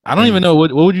I don't even And know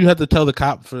what would you have to tell the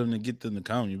cop for them to get them to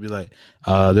come. You'd be like,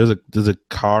 there's a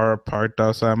car parked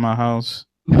outside my house.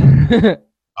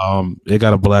 It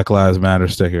got a Black Lives Matter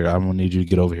sticker. I'm gonna need you to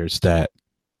get over here, stat.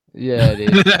 yeah,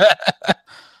 dude.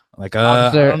 Like,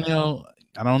 Officer,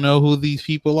 I don't know who these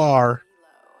people are.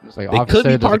 it's like, They could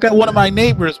be officer, parked at one of my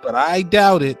neighbors, but I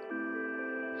doubt it.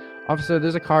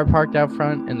 there's a car parked out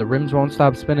front, and the rims won't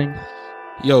stop spinning.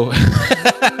 Yo.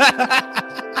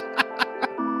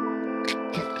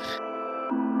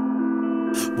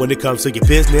 When it comes to your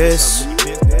business,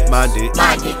 mind it,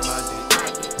 mind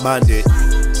it, mind it,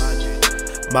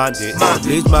 mind it.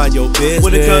 Please mind your business.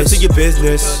 When it comes to your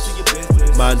business,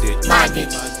 mind it, mind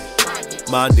it,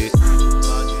 mind it.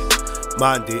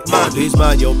 Mind it, please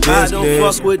mind your business. I don't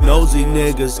fuck with nosy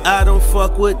niggas. I don't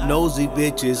fuck with nosy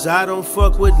bitches. I don't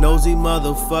fuck with nosy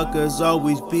motherfuckers.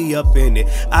 Always be up in it.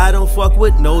 I don't fuck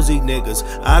with nosy niggas.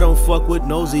 I don't fuck with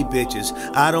nosy bitches.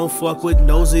 I don't fuck with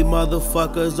nosy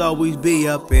motherfuckers. Always be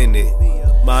up in it.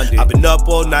 Mind it. I've been up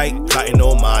all night, plotting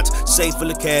on mines. Safe full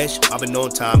of cash, I've been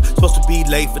on time. Supposed to be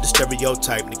late for the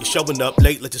stereotype. Niggas showing up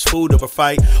late, let this food over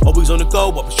fight. Always on the go,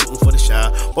 I've been shooting for the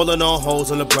shine. Ballin' on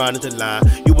hoes on LeBron at the line.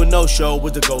 You a no-show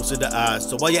with the ghost of the eyes.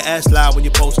 So why your ass lie when you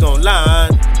post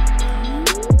online?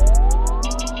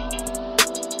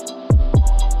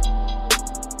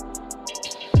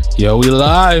 Yo, we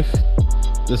live.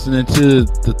 Listening to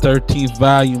the 13th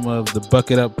volume of the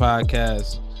Bucket Up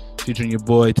Podcast, featuring your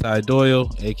boy Ty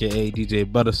Doyle, aka DJ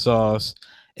Buttersauce,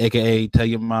 aka tell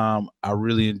your mom I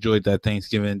really enjoyed that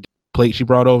Thanksgiving plate she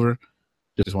brought over.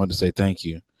 Just wanted to say thank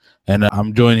you. And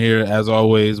I'm joined here as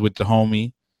always with the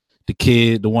homie, the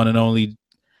kid, the one and only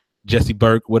Jesse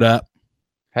Burke. What up?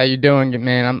 How you doing,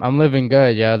 man? I'm living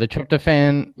good, yeah. The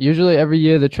tryptophan, usually every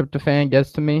year the tryptophan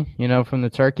gets to me, from the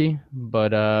turkey,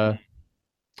 but I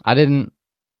didn't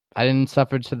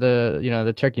suffer to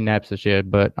the turkey naps this year,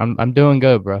 but I'm doing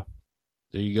good, bro.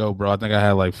 There you go, bro. I think I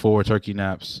had like 4 turkey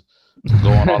naps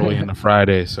going all the way into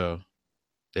Friday, so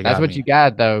that's what you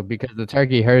got though, because the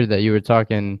turkey heard that you were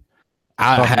talking.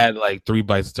 I had like 3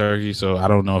 bites of turkey, so I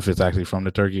don't know if it's actually from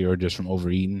the turkey or just from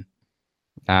overeating.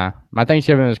 Nah, my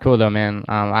Thanksgiving was cool though, man.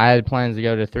 I had plans to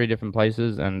go to 3 different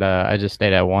places, and I just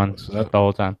stayed at one the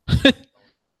whole time. Or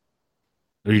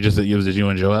it was just you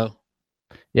and Joel?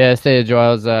 Yeah, I stayed at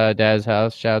Joel's dad's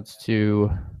house. Shouts to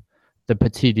the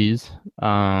Petites.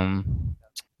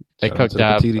 They cooked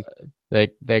up. They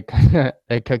they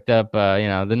cooked up.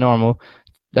 The normal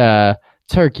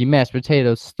turkey, mashed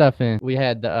potatoes, stuffing. We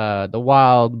had the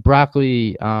wild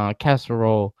broccoli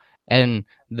casserole. And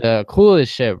the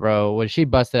coolest shit, bro, was she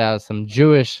busted out some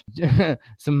Jewish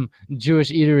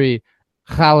eatery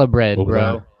challah bread,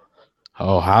 bro.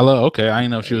 Oh, challah? Okay, I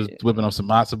didn't know if she was whipping up some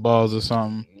matzo balls or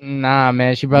something. Nah,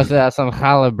 man, she busted out some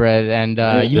challah bread, and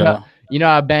I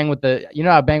bang with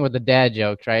the dad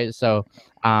jokes, right? So,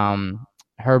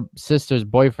 her sister's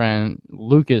boyfriend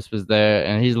Lucas was there,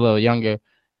 and he's a little younger,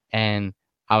 and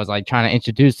I was like trying to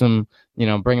introduce him,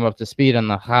 bring him up to speed on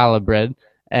the challah bread.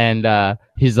 And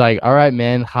he's like, all right,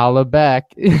 man, holla back.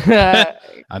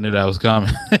 I knew that was coming.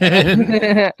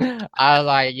 I was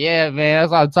like, yeah, man,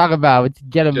 that's what I'm talking about.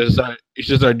 Get him. You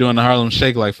should start doing the Harlem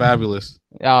Shake like Fabulous.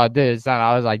 Oh, dude, son,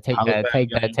 I was like, take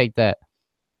that.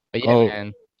 But yeah,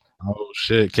 man. Oh,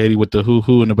 shit. Katie with the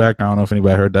hoo-hoo in the background. I don't know if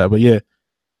anybody heard that, but yeah.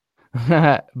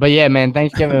 But yeah, man,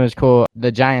 Thanksgiving was cool.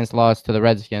 The Giants lost to the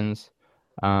Redskins.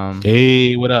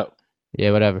 Hey, what up?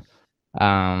 Yeah, whatever.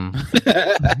 I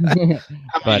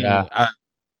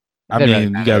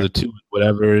mean, you guys are 2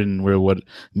 whatever, and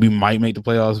we might make the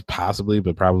playoffs possibly,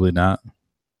 but probably not.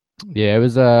 Yeah, it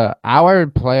was our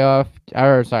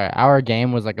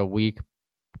game was like a week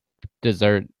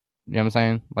dessert. You know what I'm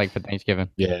saying? Like for Thanksgiving.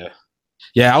 Yeah.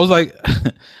 I was like,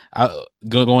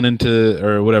 going into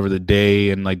or whatever the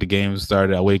day and like the games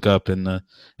started. I wake up and the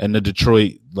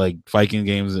Detroit like Viking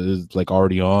games is like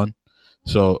already on,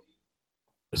 so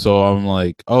I'm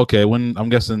like, okay, when I'm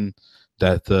guessing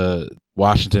that the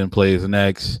Washington plays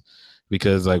next,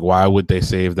 because like why would they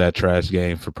save that trash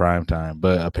game for prime time?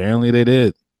 But apparently they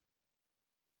did.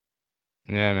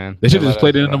 Yeah, man. They should have just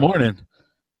played it in the morning.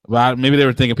 But maybe they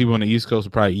were thinking people on the East Coast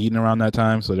were probably eating around that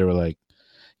time, so they were like,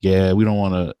 yeah, we don't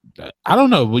want to. I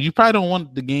don't know, but you probably don't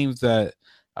want the games that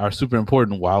are super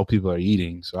important while people are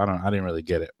eating. So I didn't really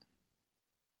get it.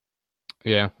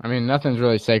 Yeah, I mean, nothing's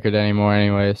really sacred anymore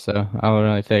anyway, so I don't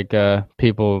really think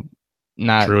people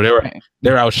not... True, they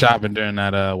were out shopping during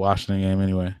that Washington game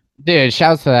anyway. Dude,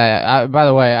 shouts to that. By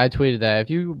the way, I tweeted that.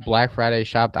 If you Black Friday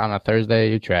shopped on a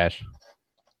Thursday, you trash.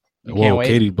 Well,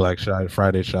 Katie Black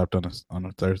Friday shopped on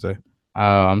a Thursday. Oh,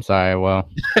 I'm sorry. Well,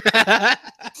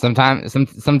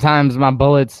 sometimes my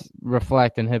bullets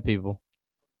reflect and hit people.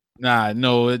 Nah,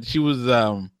 no, she was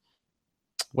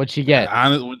What'd she get?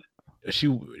 After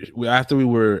we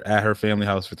were at her family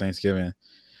house for Thanksgiving,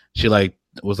 she was like,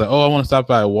 "Oh, I want to stop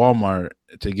by Walmart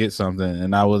to get something,"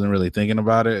 and I wasn't really thinking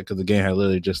about it because the game had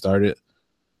literally just started.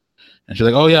 And she's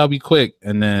like, "Oh yeah, I'll be quick."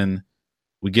 And then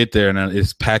we get there and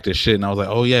it's packed as shit. And I was like,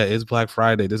 "Oh yeah, it's Black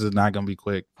Friday. This is not gonna be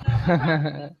quick."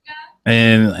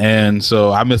 and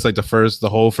so I missed like the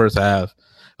whole first half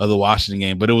of the Washington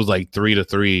game, but it was like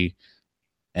 3-3,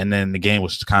 and then the game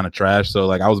was kind of trash. So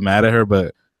like I was mad at her,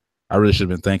 but I really should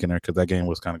have been thanking her because that game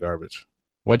was kind of garbage.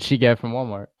 What'd she get from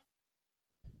Walmart?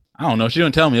 I don't know. She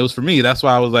didn't tell me. It was for me. That's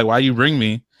why I was like, "Why you bring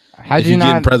me? How'd you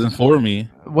not get a present for me?"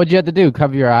 What'd you have to do?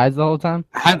 Cover your eyes the whole time?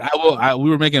 We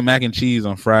were making mac and cheese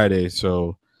on Friday,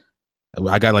 so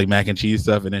I got like mac and cheese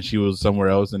stuff, and then she was somewhere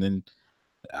else, and then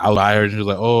I was by her, and she was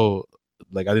like, "Oh,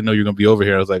 like I didn't know you were gonna be over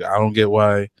here." I was like, "I don't get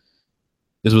why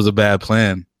this was a bad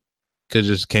plan. Could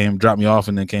just dropped me off,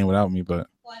 and then came without me." But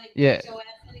yeah,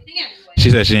 she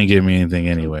said she didn't give me anything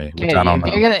anyway, which Katie, I don't know.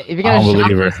 If you're gonna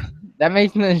believe her. That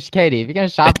makes me, Katie. If you're gonna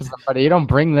shop for somebody, you don't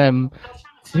bring them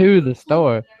to the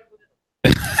store.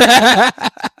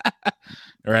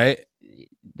 Right,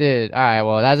 dude. All right,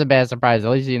 well, that's a bad surprise.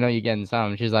 At least you know you're getting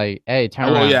something. She's like, "Hey,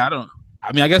 turn around." Yeah,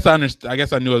 I mean, I guess I understand. I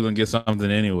guess I knew I was gonna get something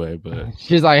anyway, but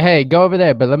she's like, "Hey, go over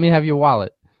there, but let me have your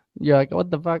wallet." You're like, "What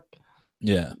the fuck?"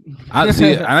 Yeah, I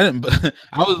see. I didn't.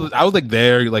 I was like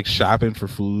there, like shopping for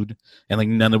food, and like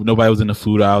nobody was in the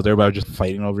food aisles. Everybody was just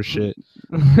fighting over shit.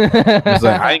 It's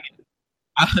like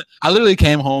I literally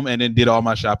came home and then did all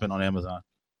my shopping on Amazon.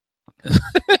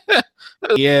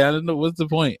 Yeah, I don't know what's the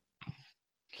point.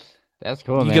 That's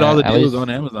cool. You man. get all the deals on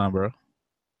Amazon, bro.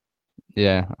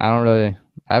 Yeah, I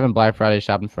haven't Black Friday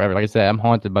shopping forever. Like I said, I'm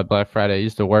haunted by Black Friday. I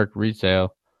used to work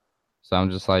retail, so I'm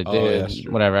just like,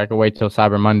 dude, whatever. I can wait till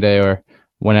Cyber Monday or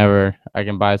whenever I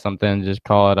can buy something. Just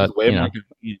call it a.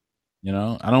 You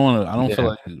know, I don't feel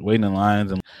like waiting in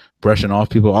lines and brushing off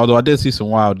people. Although I did see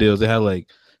some wild deals. They had like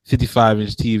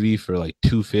 55-inch TV for like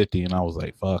 $250, and I was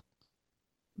like, "Fuck,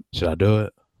 should I do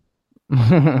it?"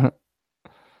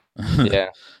 Yeah,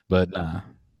 but nah.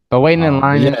 But waiting in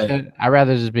line, and shit, I'd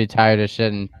rather just be tired of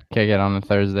shit and kick it on a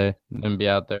Thursday than be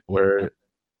out there. What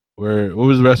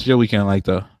was the rest of your weekend like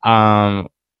though?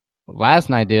 Last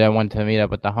night, dude, I went to meet up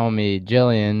with the homie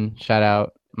Jillian. Shout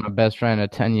out, my best friend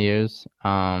of 10 years.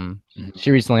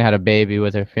 She recently had a baby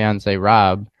with her fiance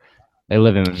Rob. They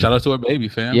live in. Shout out to her baby,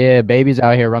 fam. Yeah, babies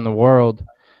out here run the world.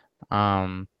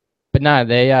 But nah,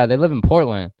 they live in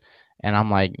Portland, and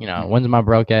I'm like, when's my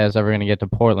broke ass ever gonna get to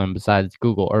Portland besides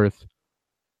Google Earth?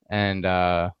 And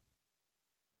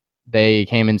they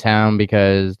came in town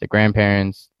because the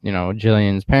grandparents,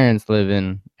 Jillian's parents live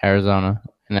in Arizona,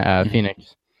 in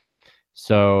Phoenix.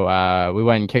 So we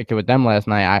went and kicked it with them last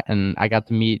night, and I got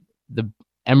to meet the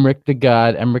Emmerich the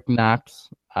God, Emmerich Knox.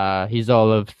 He's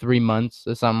all of 3 months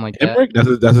or something like that. Emmerich? That's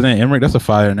the name. Emmerich, that's a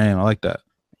fire name. I like that.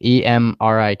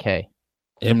 Emrik.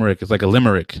 Emmerich. It's like a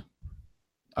limerick.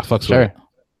 I fucks with it.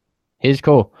 He's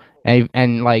cool.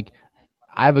 And like,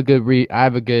 I have a good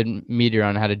meter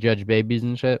on how to judge babies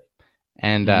and shit.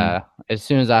 And as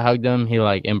soon as I hugged him, he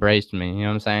like embraced me. You know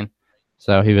what I'm saying?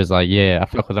 So he was like, "Yeah, I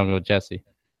fuck with Uncle Jesse."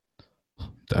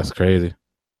 That's crazy.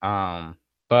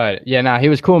 But yeah, he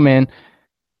was cool, man.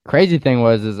 Crazy thing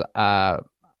is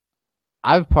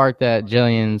I've parked at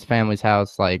Jillian's family's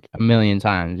house like a million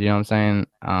times. You know what I'm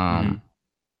saying?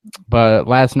 But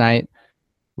last night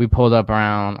we pulled up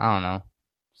around, I don't know,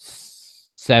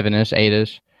 7-ish,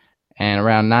 8-ish. And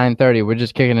around 9:30, we're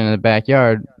just kicking in the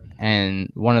backyard, and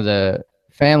one of the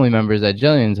family members at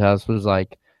Jillian's house was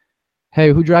like,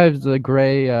 "Hey, who drives the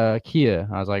gray Kia?"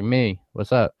 I was like, "Me.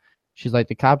 What's up?" She's like,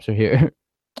 "The cops are here."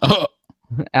 And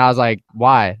I was like,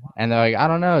 "Why?" And they're like, "I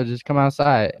don't know. Just come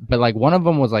outside." But like one of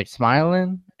them was like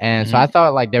smiling, and so I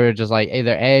thought like they were just like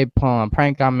either A, pulling a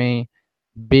prank on me,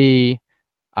 B,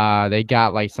 they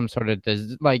got like some sort of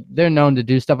like they're known to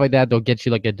do stuff like that. They'll get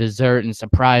you like a dessert and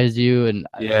surprise you. And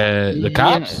the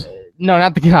cops? No,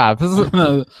 not the cops.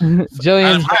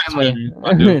 Jillian's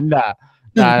family. Nah,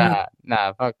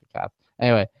 fuck the cops.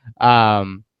 Anyway, so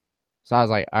I was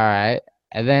like, all right.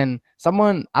 And then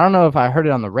someone, I don't know if I heard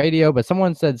it on the radio, but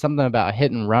someone said something about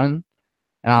hit and run.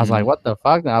 And I was like, what the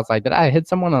fuck? And I was like, did I hit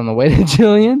someone on the way to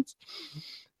Jillian's?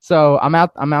 So I'm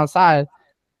outside,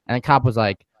 and the cop was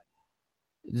like,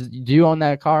 "Do you own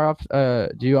that car?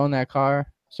 Do you own that car,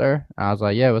 sir?" And I was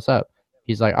like, "Yeah, what's up?"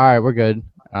 He's like, "All right, we're good."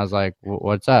 And I was like,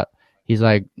 "What's up?" He's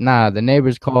like, "Nah, the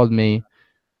neighbors called me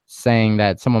saying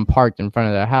that someone parked in front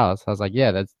of their house." I was like,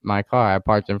 "Yeah, that's my car. I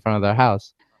parked in front of their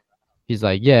house." He's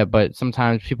like, "Yeah, but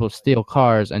sometimes people steal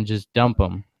cars and just dump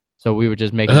them." So we were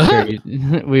just making sure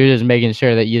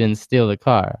that you didn't steal the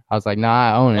car. I was like,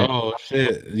 nah, I own it. Oh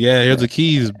shit. Yeah, here's the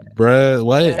keys, bruh.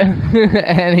 What?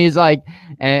 And he's like,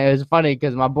 and it was funny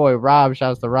because my boy Rob,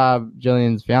 shouts to Rob,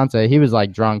 Jillian's fiance, he was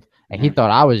like drunk and he thought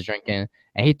I was drinking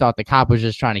and he thought the cop was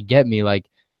just trying to get me, like,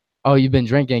 oh, you've been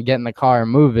drinking, get in the car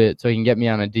and move it so he can get me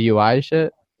on a DUI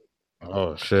shit.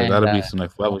 Oh shit, that'd be some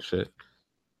next level shit.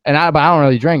 But I don't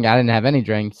really drink. I didn't have any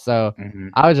drinks, so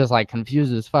I was just like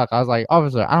confused as fuck. I was like,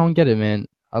 officer, I don't get it, man.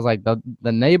 I was like, the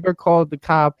neighbor called the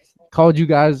cops, called you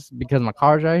guys because my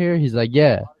car's right here. He's like,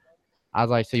 yeah. I was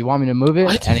like, so you want me to move it?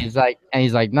 What? And he's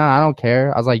like, nah, I don't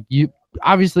care. I was like, you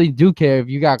obviously do care if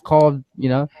you got called, you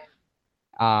know.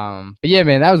 But yeah,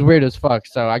 man, that was weird as fuck.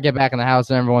 So I get back in the house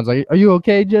and everyone's like, are you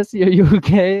okay, Jesse? Are you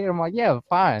okay? And I'm like, yeah,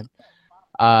 fine.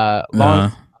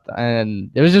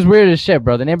 And it was just weird as shit,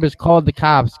 bro. The neighbors called the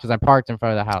cops because I parked in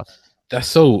front of the house. That's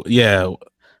so, yeah.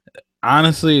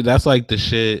 Honestly, that's like the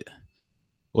shit.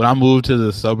 When I moved to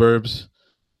the suburbs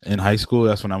in high school,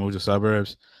 that's when I moved to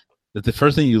suburbs. That the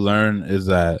first thing you learn is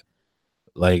that,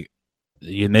 like,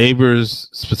 your neighbors,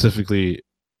 specifically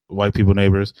white people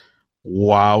neighbors,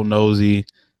 wild nosy,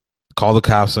 call the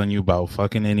cops on you about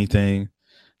fucking anything.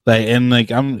 Like, and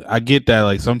like I get that,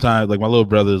 like, sometimes, like, my little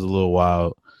brother is a little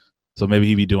wild. So maybe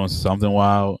he be doing something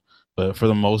wild, but for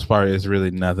the most part, it's really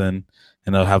nothing.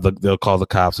 And they'll call the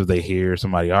cops if they hear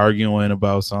somebody arguing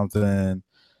about something. And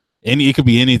it could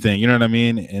be anything, you know what I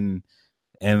mean?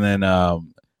 And then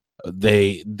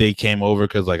they came over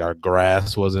because like our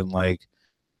grass wasn't like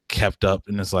kept up,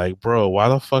 and it's like, bro, why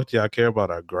the fuck do y'all care about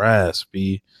our grass?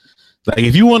 Be like,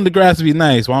 if you want the grass to be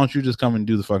nice, why don't you just come and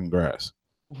do the fucking grass?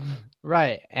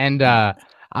 Right. And I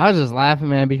was just laughing,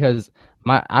 man, because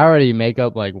I already make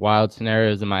up like wild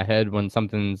scenarios in my head when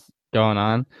something's going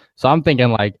on. So I'm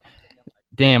thinking like,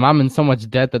 damn, I'm in so much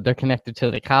debt that they're connected to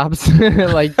the cops.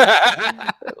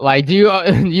 like, do you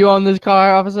own this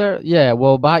car, officer? Yeah.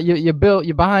 Well, you're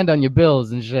behind on your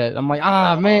bills and shit. I'm like,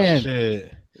 man,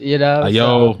 shit. You know,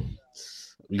 yo,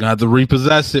 you gonna have to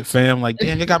repossess it, fam. Like,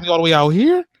 damn, you got me all the way out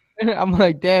here. I'm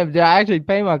like, damn, did I actually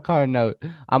pay my car note?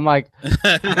 I'm like, you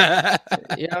know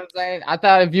what I'm saying? I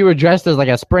thought if you were dressed as like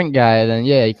a Sprint guy, then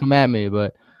yeah, you come at me.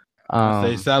 But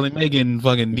say Sally Megan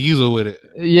fucking diesel with it.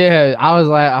 Yeah, I was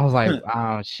like,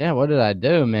 oh shit, what did I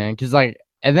do, man? Because like,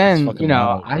 and then you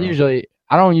know, wild,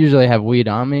 I don't usually have weed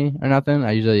on me or nothing.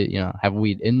 I usually have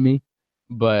weed in me,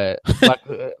 but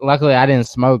luckily I didn't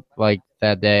smoke like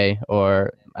that day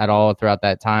or at all throughout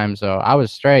that time, so I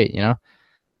was straight,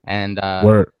 and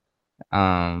Word.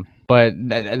 But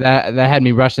that had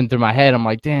me rushing through my head. I'm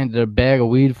like, damn, did a bag of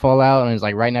weed fall out? And it's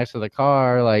like right next to the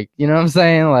car. Like, you know what I'm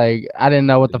saying? Like, I didn't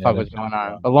know what the fuck was going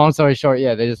on. But long story short,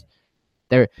 yeah,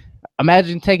 they're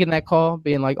imagine taking that call,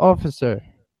 being like, officer,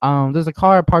 there's a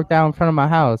car parked out in front of my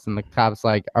house, and the cop's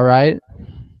like, all right.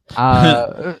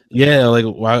 Yeah, like,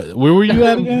 where were you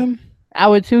at again?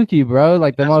 Ahwatukee, bro.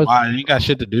 Like the most. Why you got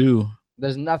shit to do.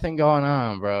 There's nothing going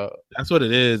on, bro. That's what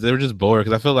it is. They were just bored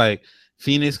because I feel like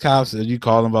Phoenix cops, if you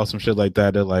call them about some shit like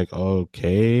that, they're like,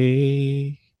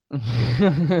 okay. All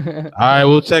right,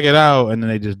 we'll check it out. And then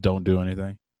they just don't do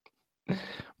anything.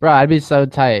 Bro, I'd be so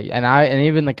tight. And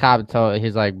even the cop told,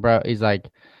 he's like, the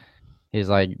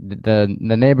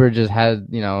neighbor just had,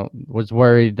 was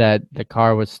worried that the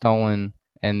car was stolen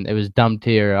and it was dumped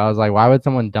here. I was like, why would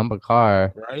someone dump a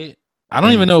car? Right. I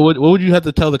don't even know what would you have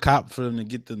to tell the cop for them to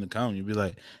get them to come. You'd be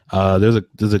like, there's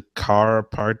a car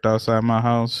parked outside my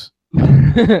house.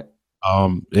 It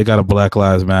got a Black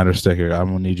Lives Matter sticker. I'm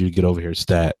gonna need you to get over here,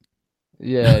 stat.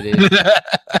 Yeah, dude.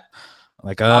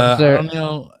 Like, I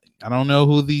don't know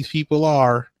who these people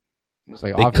are.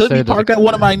 Like, they could be parked at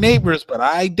one of my neighbors, but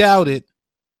I doubt it.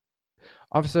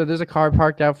 Officer, there's a car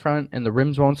parked out front and the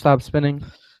rims won't stop spinning.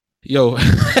 Yo.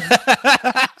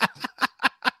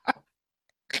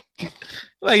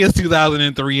 Like it's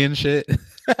 2003 and shit.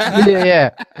 Yeah.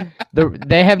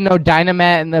 They have no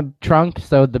dynamite in the trunk,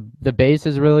 so the bass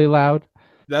is really loud.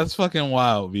 That's fucking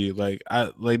wild, B. Like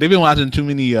they've been watching too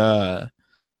many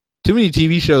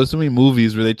TV shows, too many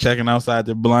movies where they checking outside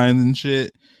their blinds and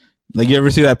shit. Like, you ever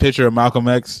see that picture of Malcolm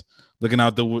X looking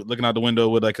out the window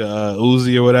with like a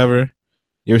Uzi or whatever?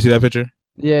 You ever see that picture?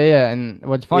 Yeah. And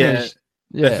what's funny is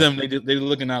that's them. They're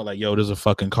looking out like, yo, there's a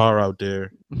fucking car out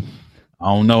there. I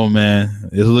don't know,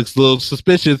 man. It looks a little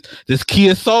suspicious. This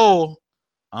Kia Soul.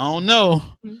 I don't know.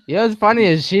 Yeah, what's funny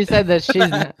is she said that she's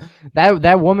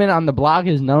that woman on the block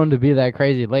is known to be that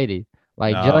crazy lady.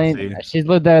 Like, Jillian, she's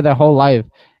lived there their whole life,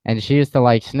 and she used to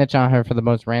like snitch on her for the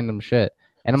most random shit.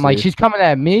 And I'm like, she's coming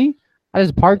at me? I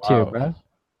just parked here, bro.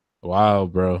 Wow,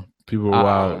 bro. People are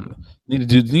wild. Need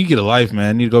to get a life,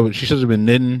 man. Need to go. She should have been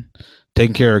knitting.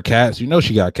 taking care of cats. You know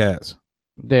she got cats.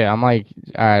 Dude, I'm like,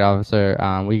 all right, officer,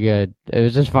 we good. It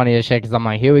was just funny as shit because I'm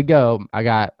like, here we go. I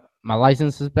got my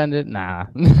license suspended. Nah,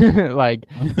 like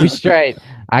we straight.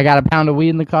 I got a pound of weed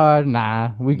in the car.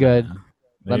 Nah, we good.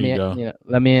 Let me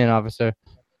in, officer.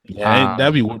 Yeah,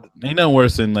 that'd be ain't nothing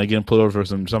worse than like getting pulled over for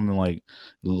something like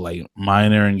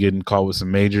minor and getting caught with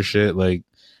some major shit. Like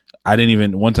I didn't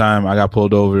even one time I got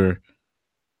pulled over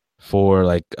for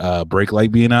like brake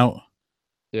light being out.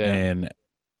 Yeah. And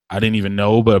I didn't even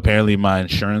know, but apparently my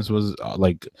insurance was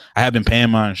like I have been paying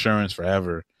my insurance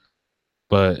forever,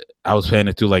 but I was paying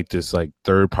it through like this like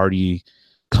third party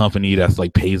company that's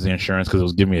like pays the insurance because it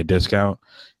was giving me a discount.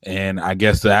 And I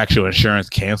guess the actual insurance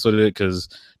canceled it because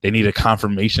they needed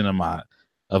confirmation of my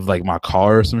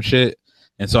car or some shit.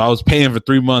 And so I was paying for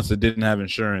 3 months that didn't have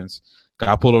insurance.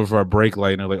 Got pulled over for a brake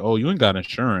light and they're like, "Oh, you ain't got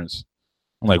insurance."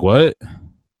 I'm like, "What?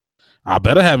 I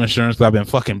better have insurance because I've been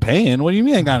fucking paying. What do you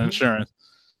mean I ain't got insurance?"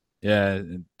 Yeah,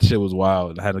 shit was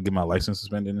wild. I had to get my license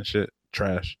suspended and shit.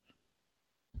 Trash.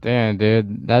 Damn,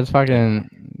 dude, that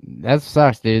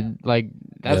sucks, dude. Like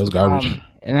that's was garbage.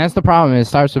 And that's the problem. It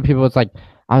starts with people. It's like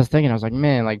I was like,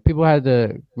 man, like people had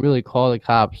to really call the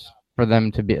cops for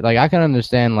them to be like. I can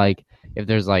understand like if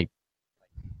there's like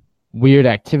weird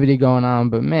activity going on,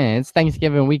 but man, it's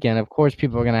Thanksgiving weekend. Of course,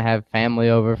 people are gonna have family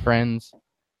over, friends,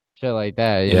 shit like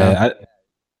that. You know?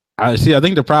 I see. I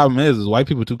think the problem is white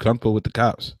people too comfortable with the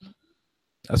cops.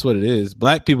 That's what it is.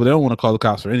 Black people, they don't want to call the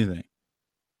cops for anything.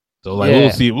 So like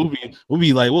we'll see. We'll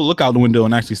be like we'll look out the window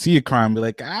and actually see a crime. And be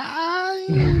like,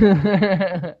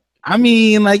 I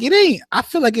mean, like it ain't. I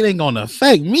feel like it ain't gonna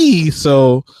affect me.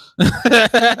 So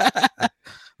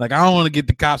like I don't want to get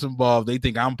the cops involved. They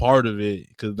think I'm part of it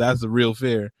because that's the real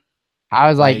fear. I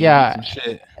was like, yeah,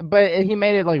 but he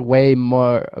made it like way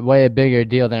a bigger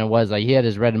deal than it was. Like he had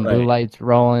his red and blue lights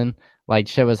rolling, like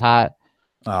shit was hot.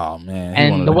 Oh man!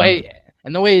 And the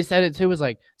way he said it too was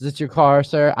like, "Is this your car,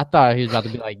 sir?" I thought he was about to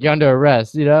be like, "You're under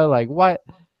arrest," you know, like what?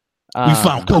 We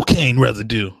found cocaine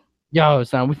residue. Yo,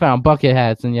 son, we found bucket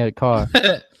hats in your car.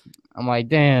 I'm like,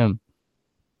 damn.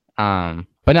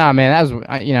 But nah, man, that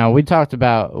was we talked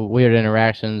about weird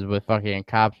interactions with fucking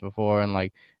cops before, and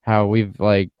like how we've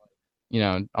like.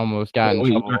 Almost got in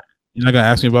trouble. You're not gonna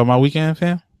ask me about my weekend,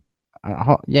 fam?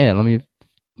 Yeah,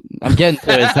 I'm getting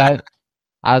to it.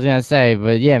 I was gonna say,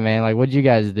 but yeah, man, like, what'd you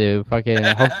guys do? Fucking,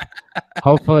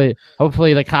 hopefully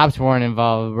the cops weren't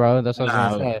involved, bro. That's what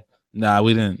I was gonna say. Nah,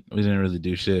 we didn't really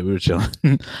do shit. We were chilling.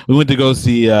 We went to go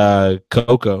see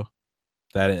Coco,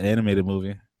 that animated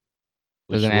movie.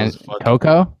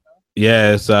 Coco?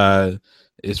 Yeah,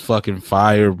 it's fucking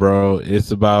fire, bro.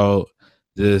 It's about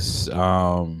this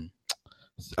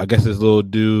I guess this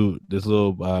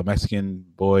little Mexican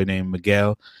boy named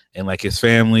Miguel, and like his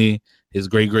family, his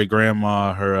great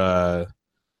grandma, her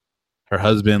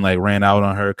husband like ran out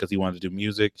on her because he wanted to do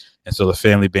music, and so the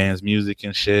family bans music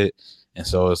and shit, and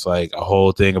so it's like a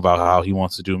whole thing about how he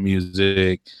wants to do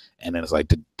music, and then it's like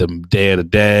the Day of the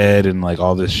Dead and like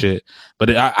all this shit. But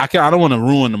I don't want to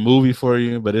ruin the movie for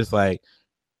you, but it's like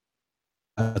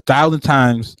 1,000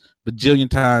 times, bajillion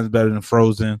times better than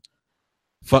Frozen.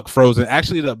 Fuck Frozen.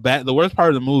 Actually, the worst part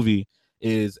of the movie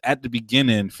is at the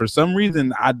beginning. For some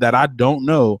reason that I don't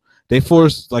know, they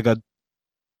forced like a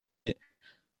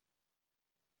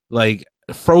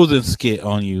Frozen skit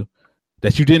on you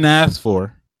that you didn't ask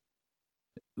for.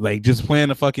 Like just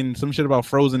playing some shit about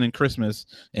Frozen and Christmas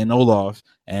and Olaf.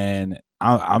 And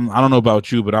I don't know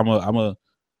about you, but I'm a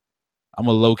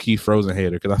low key Frozen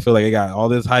hater because I feel like it got all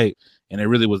this hype and it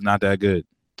really was not that good.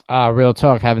 Real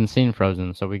talk. Haven't seen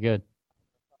Frozen, so we good.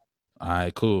 All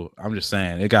right, cool. I'm just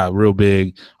saying it got real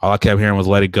big. All I kept hearing was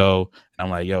 "Let It Go," and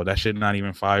I'm like, "Yo, that shit not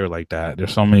even fire like that."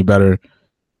 There's so many better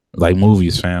like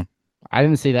movies, fam. I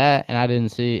didn't see that, and I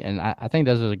think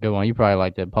this was a good one. You probably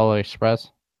liked it, Polar Express.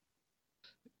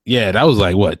 Yeah, that was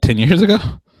like what 10 years ago.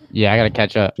 Yeah, I gotta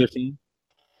catch up. 15.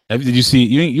 Did you see?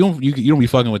 You don't be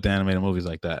fucking with the animated movies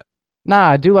like that. Nah,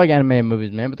 I do like animated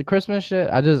movies, man. But the Christmas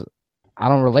shit, I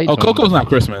don't relate. Oh, Coco's not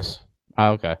Christmas.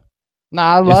 Oh, okay.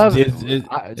 Nah, I love it's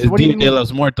Dia de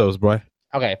los Muertos, boy.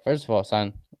 Okay, first of all,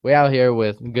 son, we out here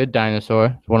with Good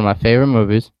Dinosaur. It's one of my favorite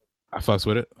movies. I fucks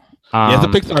with it. Yeah, it's a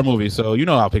Pixar movie, so you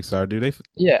know how Pixar do.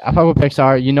 Yeah, I fuck with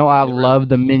Pixar. You know I love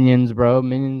the Minions, bro.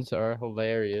 Minions are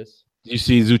hilarious. You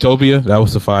see Zootopia? That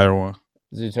was the fire one.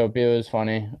 Zootopia was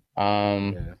funny.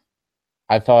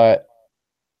 I thought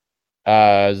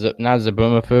not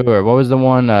Zaboomafoo, or what was the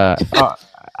one? What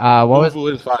was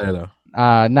is fire though?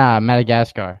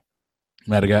 Madagascar.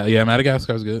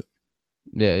 Madagascar's good.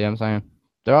 Yeah, I'm saying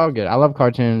they're all good. I love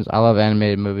cartoons. I love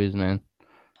animated movies, man.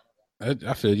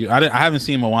 I feel you. I haven't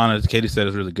seen Moana. Katie said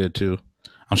it's really good too.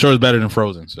 I'm sure it's better than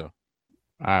Frozen. So, all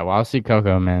right, well, I'll see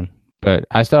Coco, man. But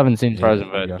I still haven't seen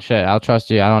Frozen. But shit, I'll trust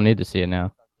you. I don't need to see it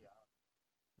now.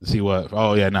 See what?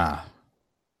 Oh yeah, nah.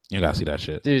 You gotta see that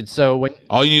shit, dude. So when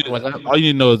all you need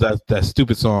to know is that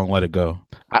stupid song, "Let It Go."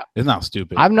 It's not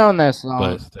stupid. I've known that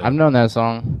song. I've known that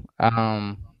song.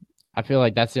 I feel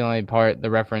like that's the only part, the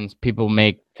reference people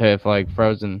make to like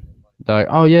Frozen. They're like,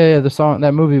 oh yeah, the song,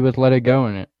 that movie with "Let It Go"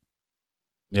 in it.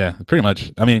 Yeah, pretty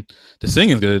much. I mean, the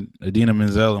singing's good, Idina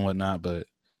Menzel and whatnot, but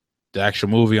the actual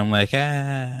movie, I'm like,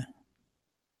 man.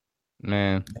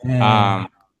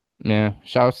 Yeah.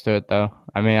 Shouts to it though.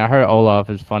 I mean, I heard Olaf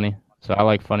is funny. So I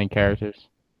like funny characters.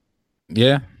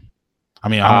 Yeah, I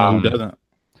mean, I don't know who doesn't.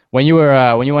 When you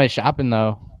went shopping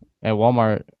though at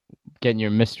Walmart, getting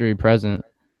your mystery present,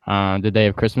 did they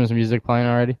have Christmas music playing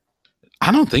already?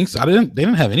 I don't think so. They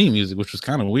didn't have any music, which was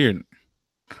kind of weird.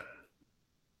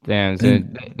 Damn, so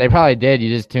they probably did.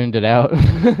 You just tuned it out.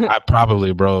 I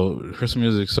probably, bro. Christmas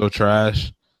music's so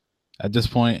trash at this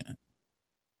point.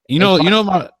 You know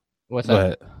my. What's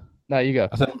that? No, you go.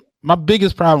 I said my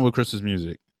biggest problem with Christmas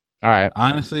music. All right.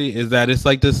 Honestly, is that it's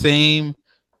like the same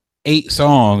 8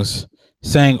 songs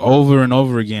sang over and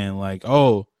over again. Like,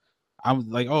 I'm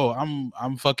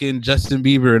fucking Justin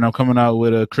Bieber and I'm coming out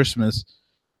with a Christmas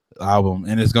album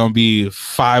and it's gonna be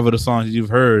 5 of the songs you've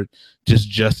heard, just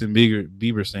Justin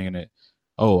Bieber singing it.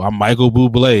 Oh, I'm Michael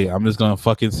Bublé. I'm just gonna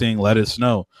fucking sing "Let It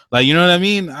Snow." Like, you know what I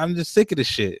mean? I'm just sick of this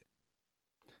shit.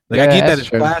 Like, I get that it's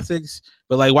classics,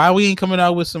 but like, why we ain't coming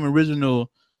out with some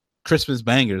original Christmas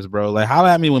bangers, bro? Like,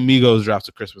 holla at me when Migos drops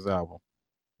a Christmas album.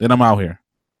 Then I'm out here.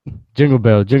 Jingle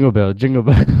bell, jingle bell, jingle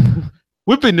bell.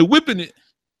 whipping it.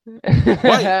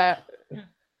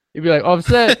 You'd be like,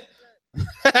 Offset.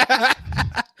 I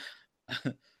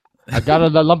got a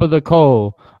lump of the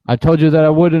coal. I told you that I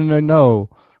wouldn't know.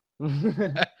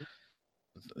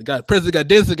 Got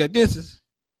dances.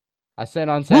 I sat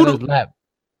on Santa's lap.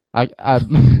 I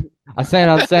sat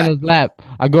on Santa's lap.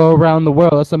 I go around the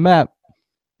world. That's a map.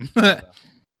 Yeah,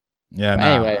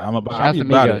 anyway, I'm about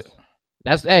it.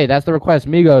 That's the request.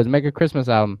 Migos, make a Christmas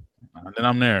album. And then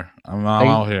I'm there. I'm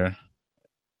out here.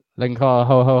 They can call it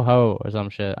Ho Ho Ho or some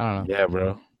shit. I don't know. Yeah,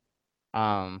 bro.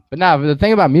 But now the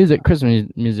thing about music, Christmas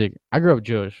music. I grew up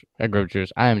Jewish. I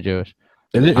am Jewish.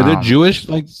 Are there Jewish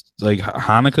like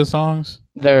Hanukkah songs?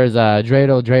 There's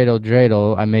dreidel, dreidel,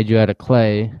 dreidel. I made you out of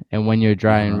clay, and when you're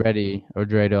dry and ready, or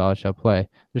dreidel, I shall play.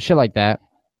 There's shit like that.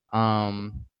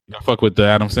 You fuck with the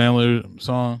Adam Sandler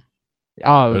song?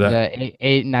 Oh, the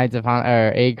eight nights of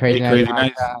Hanukkah, or eight crazy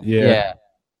nights. Yeah.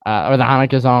 Or the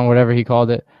Hanukkah song, whatever he called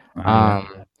it.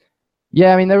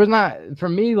 Yeah, I mean, there was not, for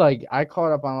me, like, I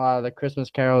caught up on a lot of the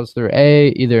Christmas carols through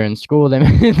either in school,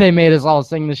 they made us all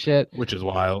sing the shit. Which is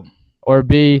wild. Or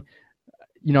B,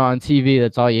 on TV,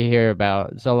 that's all you hear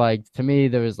about. So, like, to me,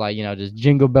 there was, like, just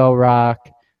Jingle Bell Rock,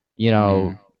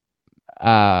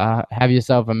 Have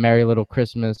Yourself a Merry Little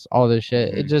Christmas, all this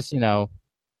shit. It just,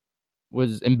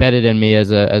 was embedded in me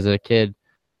as a kid.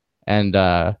 And,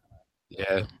 yeah.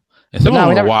 And some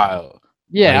of them were wild.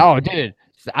 Yeah, like, dude.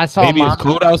 I saw Baby It's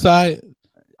Cold Outside.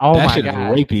 Oh that my shit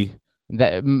God. Is rapey.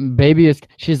 That baby is.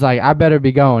 She's like, I better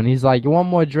be going. He's like, you want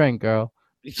more drink, girl?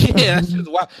 Yeah, that's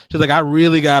just wild. She's like, I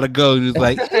really gotta go. He's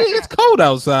like, hey, it's cold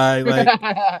outside. Like,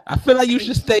 I feel like you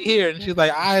should stay here. And she's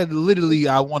like, I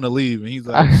want to leave. And he's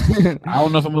like, I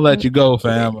don't know if I'm gonna let you go,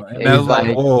 fam. And I was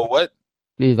like, whoa, what?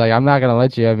 He's like, I'm not gonna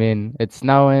let you. I mean, it's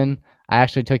snowing. I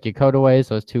actually took your coat away,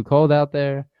 so it's too cold out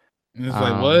there. And it's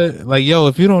like, what? Like, yo,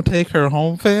 if you don't take her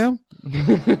home, fam.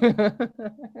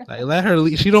 Like, let her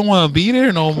leave. She don't want to be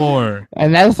there no more.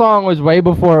 And that song was way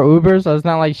before Uber, so it's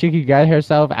not like she could get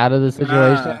herself out of the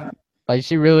situation. Like,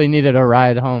 she really needed a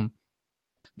ride home.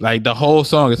 Like, the whole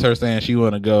song is her saying she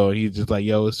want to go. He's just like,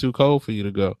 yo, it's too cold for you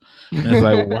to go. And it's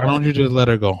like, why don't you just let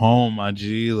her go home, my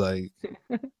G? Like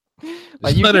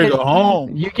let her go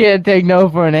home. You can't take no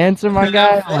for an answer, my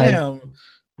guy. Damn.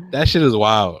 That shit is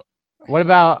wild. What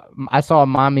about, I saw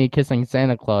mommy kissing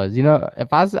Santa Claus.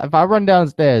 If I run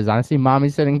downstairs and I see mommy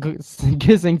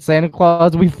kissing Santa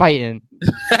Claus, we fighting.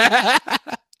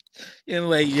 And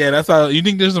like, yeah, that's how you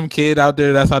think there's some kid out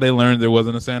there. That's how they learned there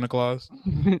wasn't a Santa Claus.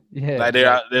 Yeah, like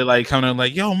they're like coming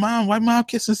like, yo, mom, why mom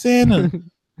kissing Santa?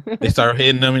 They start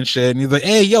hitting them and shit. And he's like,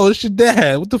 hey, yo, it's your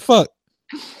dad. What the fuck?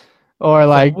 Or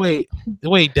like, wait,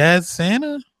 dad's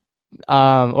Santa?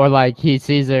 Or like he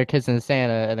sees her kissing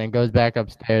Santa and then goes back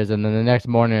upstairs, and then the next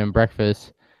morning in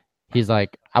breakfast, he's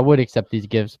like, I would accept these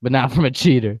gifts, but not from a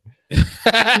cheater.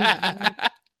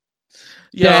 Dad,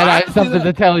 I have something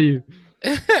to tell you.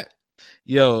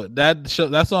 Yo, that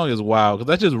song is wild because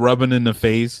that's just rubbing in the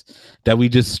face that we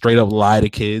just straight up lie to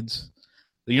kids.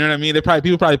 You know what I mean?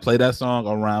 People probably play that song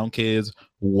around kids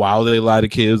while they lie to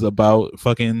kids about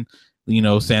fucking,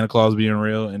 Santa Claus being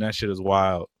real, and that shit is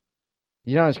wild.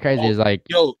 You know what's crazy is like,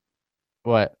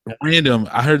 what? Random.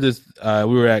 I heard this. When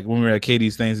we were at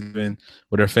Katie's Thanksgiving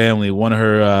with her family. One of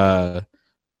her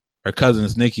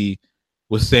cousins, Nikki,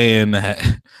 was saying that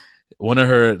one of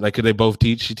her, like, cause they both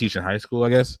teach. She teaches in high school, I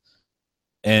guess.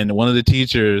 And one of the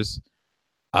teachers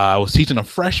was teaching a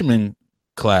freshman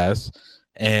class,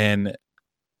 and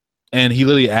he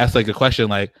literally asked like a question,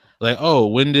 like, oh,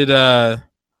 when did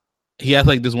he asked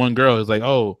like this one girl, he's like,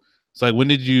 oh, it's like, when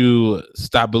did you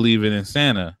stop believing in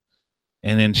Santa?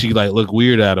 And then she like looked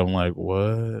weird at him, like,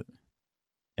 what?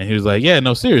 And he was like, yeah,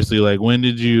 no, seriously, like, when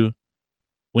did you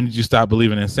stop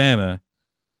believing in Santa?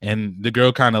 And the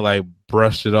girl kind of like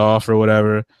brushed it off or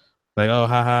whatever, like, oh,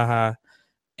 ha ha ha.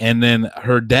 And then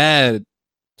her dad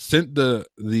sent the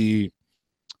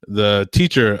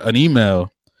teacher an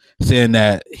email saying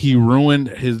that he ruined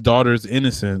his daughter's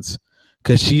innocence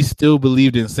because she still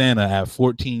believed in Santa at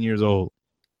 14 years old.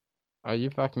 Are you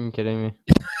fucking kidding me?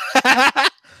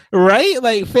 Right?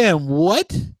 Like, fam,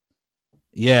 what?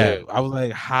 Yeah, dude. I was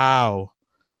like, how?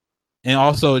 And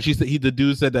also, the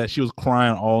dude said that she was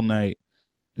crying all night.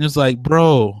 And it's like,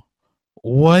 bro,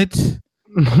 what?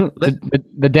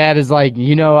 the dad is like,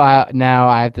 now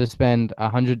I have to spend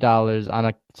 $100 on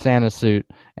a Santa suit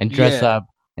and dress up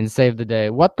and save the day.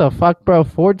 What the fuck, bro?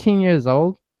 14 years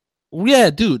old? Yeah,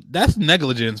 dude, that's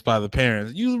negligence by the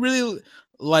parents. You really,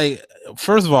 like,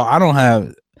 first of all,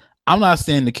 I'm not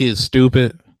saying the kid's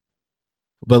stupid,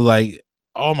 but like,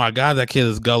 oh my God, that kid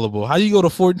is gullible. How do you go to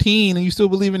 14 and you still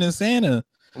believing in Santa?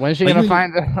 When's she gonna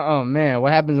find out? Oh man,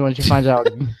 what happens when she finds out?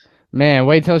 Man,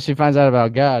 wait till she finds out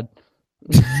about God.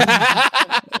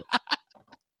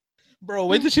 Bro,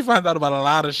 wait till she finds out about a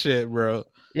lot of shit, bro.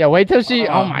 Yeah, wait till she.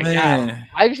 Oh my God,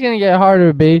 life's gonna get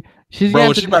harder, B. She's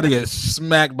about to get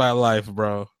smacked by life,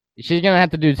 bro. She's gonna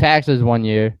have to do taxes one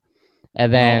year,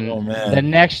 and then the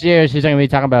next year she's gonna be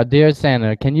talking about, dear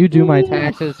Santa, can you do my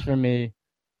taxes for me?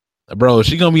 Bro,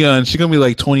 she's gonna be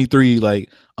like 23, like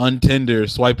on Tinder,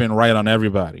 swiping right on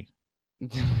everybody.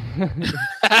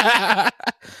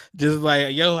 Just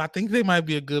like, yo, I think they might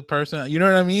be a good person. You know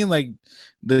what I mean? Like,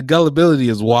 the gullibility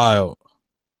is wild.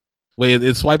 Wait,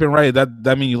 it's swiping right.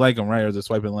 That mean you like them, right? Or is it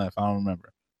swiping left? I don't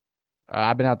remember.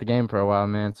 I've been out the game for a while,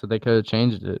 man, so they could have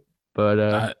changed it.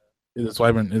 But is it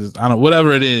swiping? I don't know.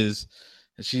 Whatever it is,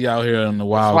 she out here on the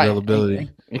wild gullibility.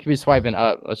 It could be swiping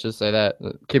up. Let's just say that.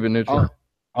 Keep it neutral.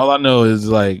 All I know is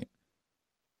like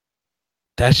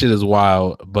that shit is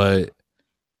wild, but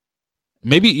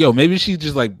maybe she's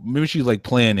just like she's like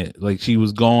playing it. Like she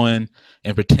was going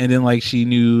and pretending like she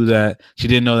knew that she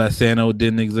didn't know that Santa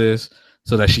didn't exist,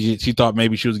 so that she thought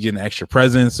maybe she was getting extra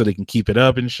presents so they can keep it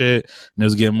up and shit. And it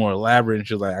was getting more elaborate, and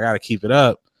she was like, I gotta keep it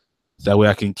up so that way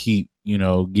I can keep,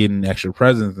 getting extra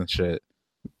presents and shit.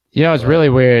 What's really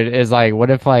weird is like, what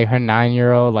if like her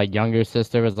 9-year-old like younger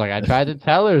sister was like, I tried to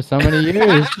tell her so many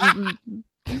years.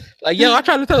 Like, yo, I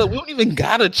tried to tell her we don't even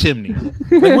got a chimney.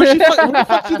 Like, where the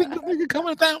fuck do you think this nigga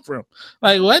coming down from?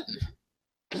 Like, what?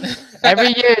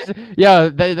 Every year,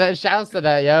 that shouts to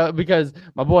that, yo, because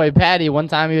my boy Patty, one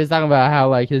time he was talking about how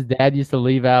like his dad used to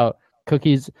leave out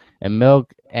cookies and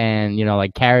milk and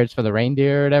like carrots for the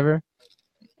reindeer or whatever.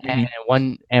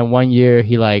 Mm-hmm. And one year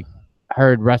he like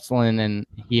heard wrestling and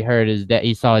he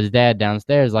saw his dad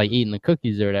downstairs like eating the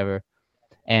cookies or whatever.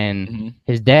 And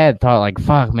his dad thought like,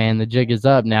 fuck, man, the jig is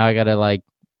up. Now I got to like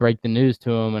break the news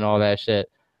to him and all that shit.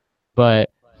 But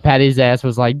Patty's ass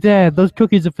was like, Dad, those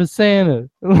cookies are for Santa.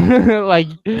 Like,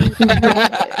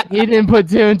 he didn't put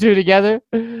 2 and 2 together.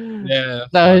 Yeah.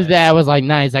 So his dad was like,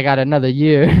 nice, I got another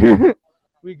year.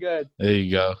 We good. There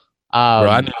you go.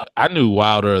 Bro, I knew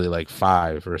wild early, like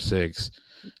 5 or 6.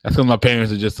 That's because my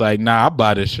parents are just like, nah, I'll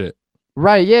buy this shit.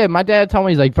 Right, yeah. My dad told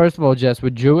me, he's like, first of all, Jess,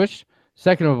 we're Jewish.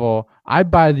 Second of all, I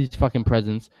buy these fucking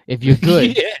presents if you're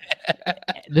good. Yeah.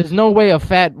 There's no way a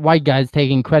fat white guy's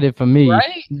taking credit for me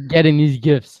getting these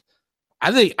gifts.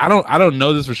 I think I don't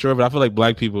know this for sure, but I feel like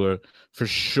black people are for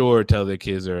sure tell their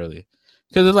kids early.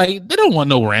 Because it's like they don't want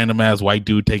no random ass white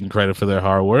dude taking credit for their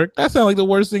hard work. That sounds like the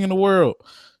worst thing in the world.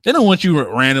 They don't want you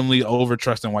randomly over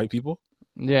trusting white people.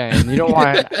 Yeah, and you don't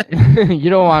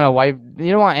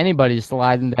want anybody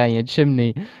sliding down your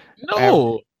chimney.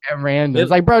 No. At random.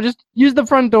 It's like, bro, just use the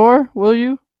front door, will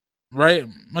you? Right.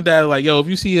 My dad like, yo, if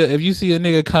you see a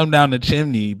nigga come down the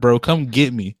chimney, bro, come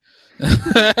get me.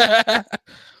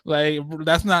 Like,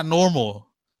 that's not normal.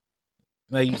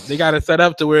 Like, they got it set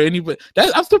up to where anybody.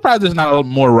 I'm surprised there's not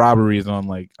more robberies on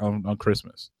on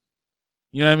Christmas.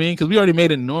 You know what I mean? Because we already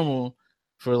made it normal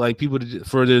for like people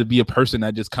for there to be a person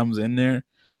that just comes in there.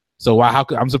 So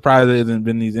I'm surprised there hasn't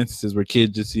been these instances where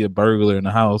kids just see a burglar in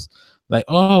the house, like,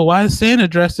 oh, why is Santa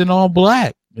dressed in all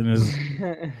black? And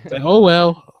it's like, oh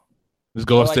well, just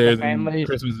go upstairs and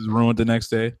Christmas is ruined the next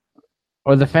day.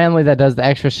 Or the family that does the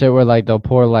extra shit where like they'll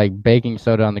pour like baking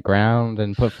soda on the ground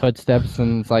and put footsteps,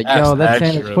 and it's like, yo, that's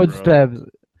Santa's footsteps. Bro.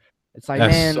 It's like,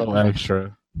 that's man, so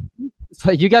extra. It's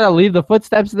like you gotta leave the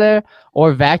footsteps there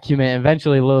or vacuum it.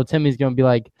 Eventually, little Timmy's gonna be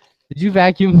like, "Did you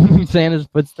vacuum Santa's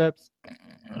footsteps?"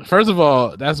 First of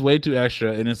all, that's way too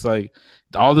extra, and it's like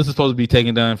all this is supposed to be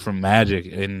taken down from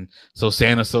magic, and so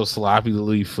Santa's so sloppy to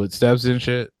leave footsteps and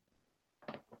shit.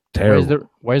 Terrible.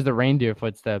 Where's the reindeer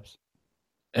footsteps?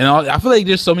 And I feel like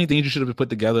there's so many things you should have put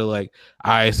together. Like,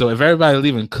 all right, so if everybody's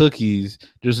leaving cookies,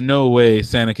 there's no way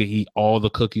Santa could eat all the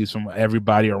cookies from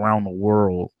everybody around the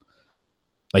world.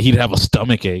 Like, he'd have a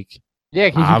stomach ache.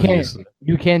 Yeah, because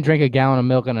you can't drink a gallon of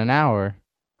milk in an hour.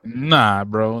 Nah,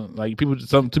 bro. Like,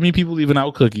 to me, people leaving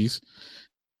out cookies.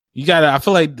 You gotta. I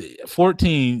feel like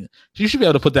 14. You should be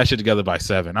able to put that shit together by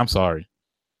 7. I'm sorry.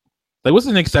 Like, what's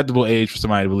an acceptable age for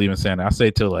somebody to believe in Santa? I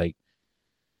say till like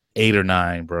 8 or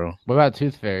 9, bro. What about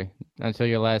Tooth Fairy? Until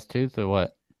your last tooth or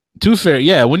what? Tooth Fairy,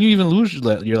 yeah. When you even lose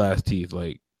your last teeth,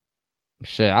 like.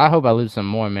 Shit, I hope I lose some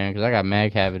more, man, because I got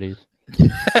mad cavities.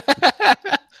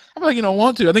 I'm like, you don't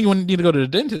want to. I think you need to go to the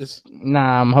dentist.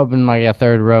 Nah, I'm hoping like a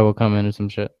third row will come in or some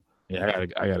shit. Yeah,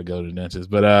 I gotta go to the dentist.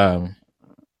 But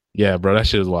yeah, bro, that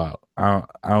shit is wild. I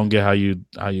don't get how you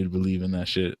believe in that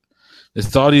shit.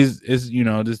 It's all these, this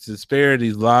despair,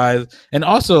 these lies, and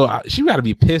also she got to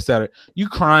be pissed at her. You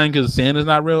crying because Santa's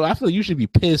not real. I feel like you should be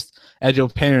pissed at your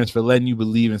parents for letting you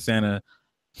believe in Santa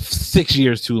 6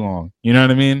 years too long. You know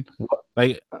what I mean?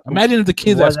 Like, imagine if the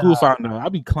kids at school found out.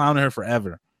 I'd be clowning her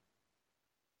forever.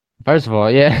 First of all,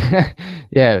 yeah,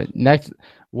 yeah. Next,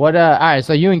 all right.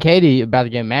 So you and Katie about to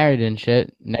get married and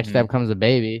shit. Next step comes a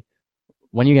baby.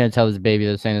 When are you gonna tell this baby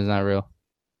that Santa's not real?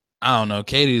 I don't know.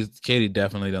 Katie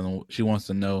definitely doesn't. She wants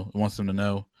them to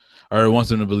know, or wants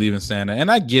them to believe in Santa.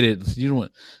 And I get it. The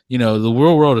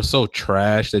real world is so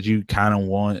trash that you kind of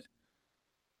want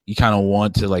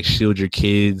to like shield your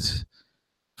kids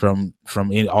from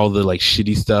all the like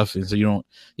shitty stuff, and so you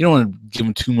don't want to give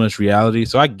them too much reality.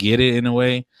 So I get it in a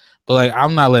way, but like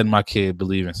I'm not letting my kid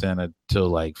believe in Santa till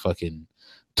like fucking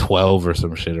 12 or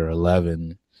some shit, or 11.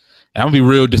 And I'm gonna be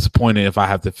real disappointed if I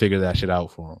have to figure that shit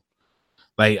out for them.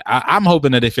 Like I'm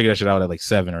hoping that they figure that shit out at like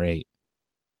 7 or 8.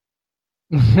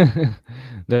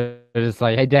 They're just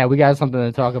like, hey, Dad, we got something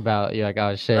to talk about. You're like,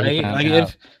 oh shit.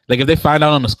 Right? If they find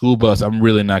out on the school bus, I'm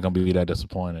really not gonna be that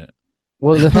disappointed.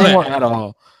 Well, the thing at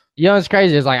all. It's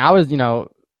crazy. It's like I was,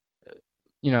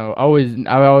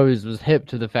 always was hip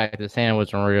to the fact that Santa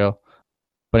wasn't real.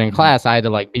 But in class, I had to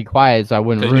like be quiet so I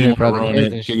wouldn't ruin it for other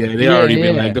kids and shit. Yeah, they already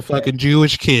been like the fucking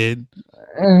Jewish kid.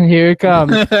 Here it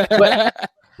comes.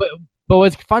 But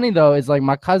what's funny though is like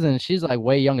my cousin, she's like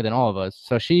way younger than all of us,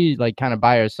 so she like kind of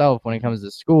by herself when it comes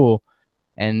to school,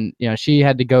 and she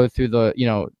had to go through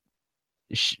the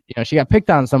she got picked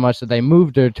on so much that they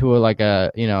moved her to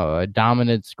a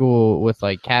dominant school with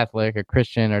like Catholic or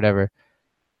Christian or whatever,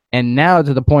 and now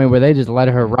to the point where they just let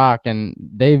her rock, and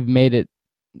they've made it.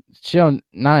 She don't,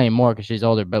 not anymore because she's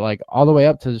older, but like all the way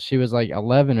up to she was like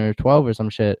 11 or 12 or some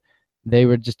shit. They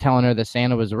were just telling her that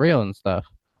Santa was real and stuff.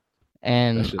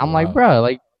 And I'm like, bro,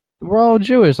 like we're all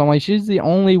Jewish. I'm like, she's the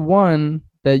only one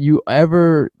that you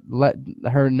ever let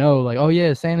her know, like, oh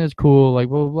yeah, Santa's cool, like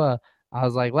blah blah blah. I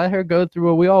was like, let her go through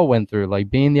what we all went through, like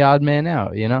being the odd man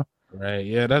out, Right.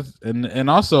 Yeah. That's and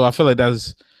also I feel like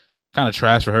that's kind of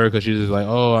trash for her because she's just like,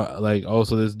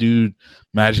 so this dude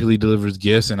magically delivers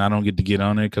gifts and I don't get to get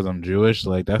on it because I'm Jewish.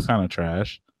 Like that's kind of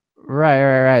trash.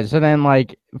 Right. So then,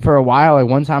 like for a while, like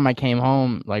one time I came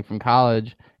home like from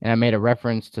college and I made a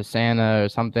reference to Santa or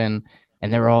something,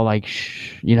 and they were all like,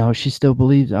 "Shh, she still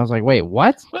believes." I was like, "Wait,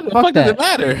 what? What the fuck does it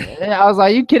matter?" I was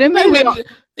like, "You kidding me?"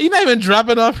 You're not even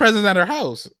dropping off presents at her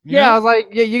house. Yeah, I was like,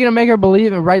 you're gonna make her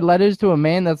believe and write letters to a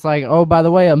man that's like, "Oh, by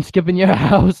the way, I'm skipping your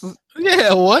house."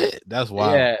 Yeah, what? That's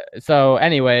wild. Yeah. So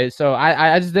anyway,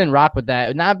 I just didn't rock with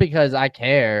that. Not because I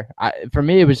care. For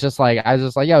me, it was just like I was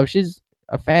just like, yo, she's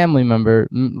a family member.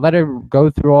 Let her go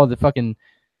through all the fucking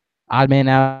odd man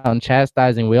out and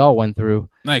chastising we all went through.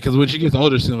 Right, because when she gets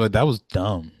older, she's like, that was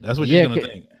dumb. That's what she's gonna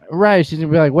think. Right. She's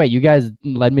gonna be like, wait, you guys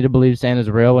led me to believe Santa's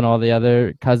real when all the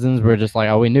other cousins were just like,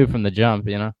 oh, we knew from the jump,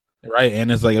 Right,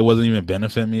 and it's like it wasn't even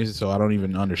benefit me, so I don't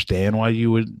even understand why you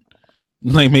would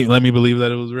let me believe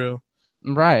that it was real.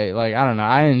 Right, like I don't know.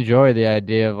 I enjoy the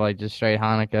idea of like just straight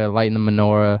Hanukkah, lighting the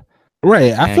menorah.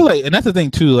 Right, I feel like, and that's the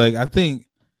thing too. Like I think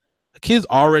kids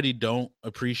already don't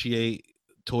appreciate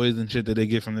toys and shit that they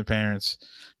get from their parents,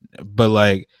 but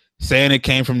like saying it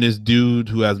came from this dude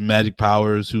who has magic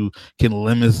powers, who can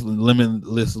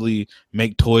limitlessly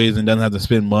make toys and doesn't have to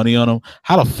spend money on them.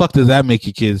 How the fuck does that make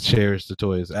your kids cherish the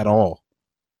toys at all?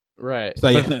 Right. It's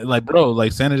like, bro,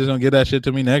 like Santa just gonna give that shit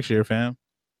to me next year, fam.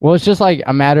 Well, it's just like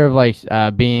a matter of like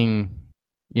being,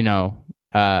 you know,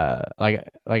 like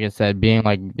I said, being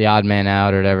like the odd man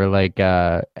out or whatever. Like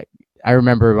I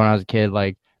remember when I was a kid,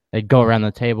 like they'd go around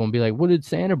the table and be like, "What did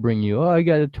Santa bring you?" "Oh, I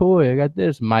got a toy. I got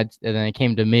this." And then it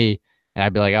came to me, and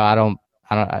I'd be like, "Oh, I don't.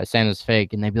 Santa's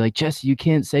fake." And they'd be like, "Jesse, you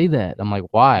can't say that." I'm like,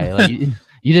 "Why?" Like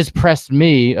you just pressed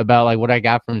me about like what I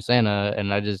got from Santa,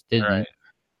 and I just didn't. Right.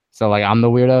 So like I'm the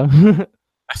weirdo.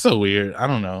 That's so weird. I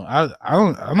don't know. I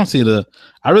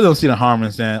really don't see the harm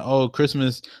in saying, "Oh,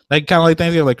 Christmas," like kind of like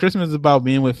Thanksgiving. Like Christmas is about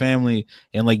being with family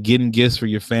and like getting gifts for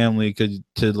your family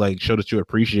to like show that you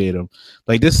appreciate them.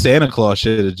 Like this Santa Claus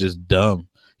shit is just dumb.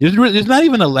 There's not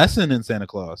even a lesson in Santa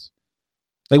Claus.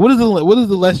 Like what is the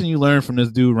lesson you learn from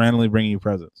this dude randomly bringing you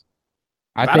presents?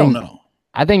 I don't know.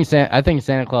 I think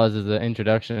Santa Claus is an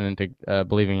introduction into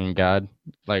believing in God.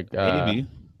 Like maybe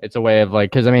it's a way of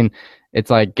like, because I mean. It's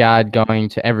like God going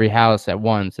to every house at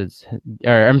once.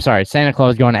 Santa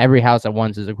Claus going to every house at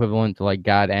once is equivalent to like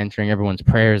God answering everyone's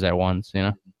prayers at once, you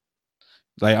know?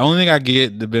 Like, only thing I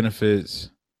get the benefits,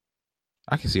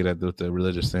 I can see that with the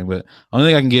religious thing, but only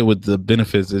thing I can get with the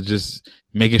benefits is just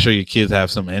making sure your kids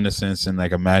have some innocence and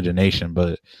like imagination.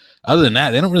 But other than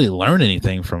that, they don't really learn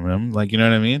anything from him. Like, you know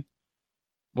what I mean?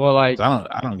 Well, like, so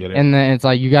I don't get it. And then it's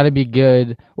like, you got to be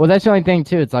good. Well, that's the only thing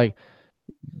too. It's like,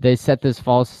 they set this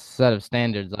false set of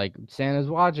standards. Like Santa's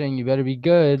watching, you better be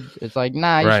good. It's like,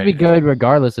 nah, you should be good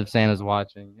regardless if Santa's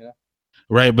watching. Yeah.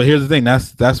 Right, but here's the thing.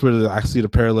 That's where I see the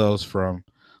parallels from,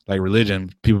 like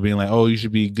religion. People being like, "Oh, you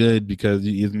should be good because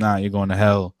if not, you're going to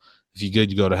hell. If you're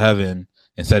good, you go to heaven."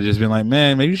 Instead of just being like,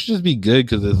 "Man, maybe you should just be good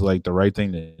because it's like the right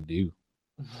thing to do."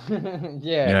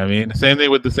 Yeah, you know what I mean. The same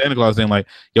thing with the Santa Claus thing. Like,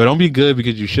 yo, don't be good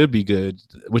because you should be good.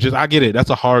 Which is, I get it.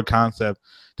 That's a hard concept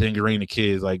to ingrain the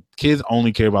kids. Like kids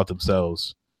only care about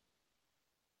themselves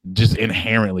just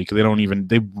inherently because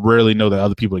they rarely know that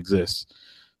other people exist.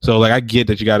 So like I get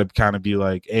that you got to kind of be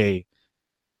like, hey,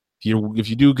 if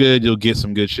you do good, you'll get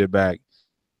some good shit back.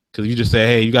 Because if you just say,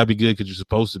 hey, you got to be good because you're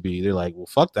supposed to be, they're like, well,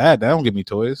 fuck that. That don't give me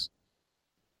toys.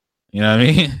 You know what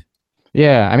I mean?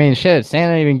 Yeah, I mean, shit,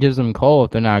 Santa even gives them coal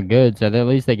if they're not good, so at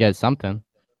least they get something.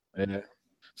 Yeah.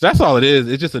 So that's all it is.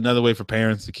 It's just another way for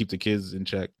parents to keep the kids in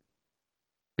check.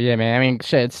 But yeah, man, I mean,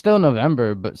 shit, it's still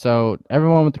November, but so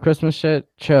everyone with the Christmas shit,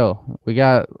 chill. We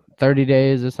got 30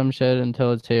 days or some shit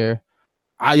until it's here.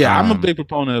 I'm a big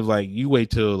proponent of like, you wait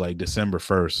till like December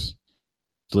 1st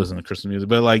to listen to Christmas music,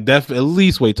 but like at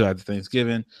least wait till after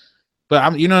Thanksgiving.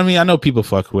 But you know what I mean? I know people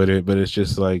fuck with it, but it's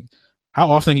just like, how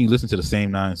often can you listen to the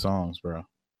same 9 songs, bro?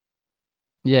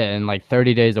 Yeah, and like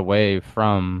 30 days away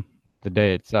from the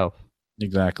day itself.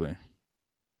 Exactly.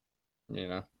 You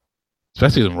know,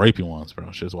 especially them rapey ones,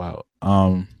 bro. Shit's wild.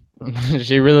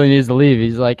 She really needs to leave.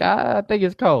 He's like, I think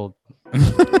it's cold.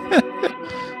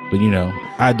 But you know,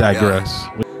 I digress.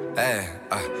 Hey,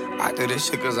 I do this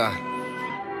shit because I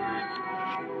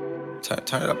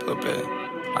turn it up a little bit.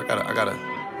 I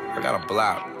gotta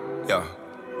block. Yo.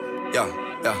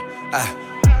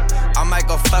 I might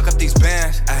go fuck up these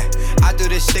bands. I do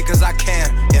this shit cause I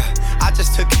can. Yeah, I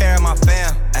just took care of my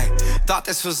fam. Thought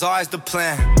this was always the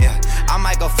plan. Yeah, I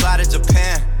might go fly to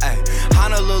Japan.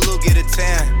 Honolulu, get a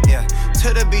tan. Yeah,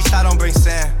 to the beach, I don't bring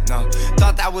sand. No,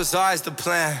 thought that was always the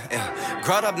plan. Yeah,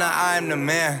 growed up, now I am the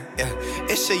man. Yeah,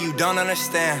 it's shit you don't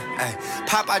understand.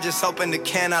 Pop, I just opened the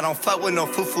can. I don't fuck with no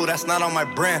fufu, that's not on my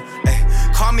brand.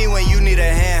 Call me when you need a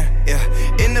hand. Yeah,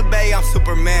 in the Bay, I'm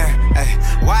Superman.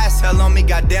 YSL on me,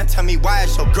 goddamn, tell me why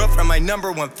is your girlfriend my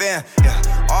 #1 fan?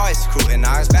 Yeah, always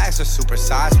scrutinized, bags are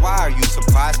supersized. Why are you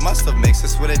surprised? Must have mixed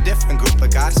us with a different group of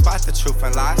guys. Spot the truth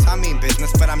and lies. I mean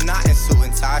business, but I'm not in suit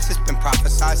and ties. It's been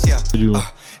prophesized, yeah.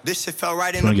 This shit fell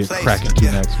right in the place.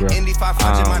 Yeah. Next, bro. Indy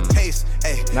 500, my pace.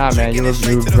 Nah, man, you were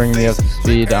bringing me up to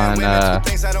speed on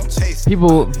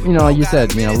people, you know, like you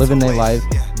said, you know, living their life,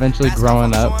 eventually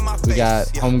growing up. We got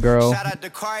homegirl,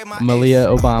 Malia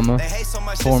Obama,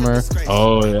 former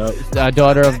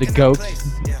daughter of the GOAT,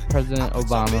 President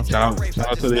Obama. Shout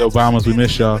out to the Obamas, we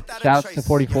miss y'all. Shout out to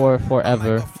 44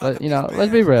 forever. But, you know,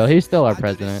 let's be real, he's still our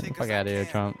president. Fuck out of here,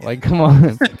 Trump. Like, come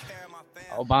on.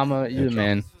 Obama, you the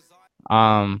man.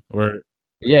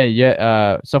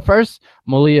 So first,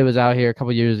 Malia was out here a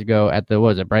couple years ago at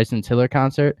the Bryson Tiller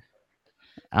concert,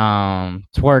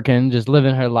 twerking, just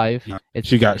living her life.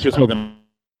 She was smoking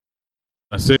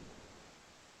a cigarette.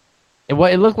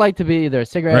 It looked like to be either a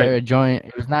cigarette or a joint.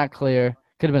 It was not clear.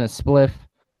 Could have been a spliff.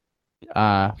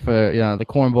 For the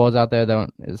cornballs out there that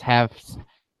is half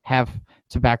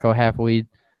tobacco, half weed.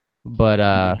 But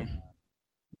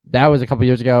that was a couple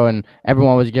years ago, and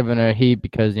everyone was giving her heat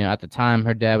because at the time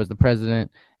her dad was the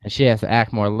president, and she has to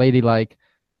act more ladylike,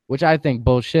 which I think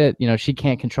bullshit. She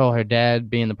can't control her dad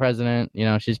being the president.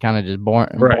 She's kind of just born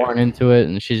into it,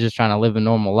 and she's just trying to live a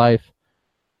normal life.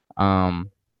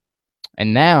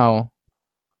 And now,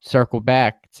 circle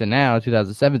back to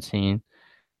 2017.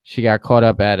 She got caught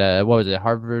up at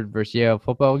Harvard versus Yale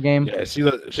football game. Yeah, she's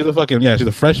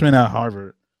a freshman at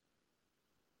Harvard,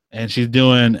 and she's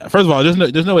doing. First of all,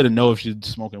 there's no way to know if she's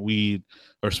smoking weed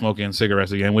or smoking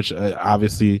cigarettes again. Which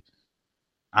honestly,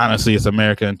 it's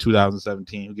America in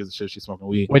 2017. Who gives a shit? She's smoking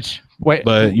weed. Which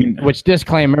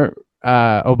disclaimer?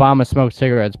 Obama smoked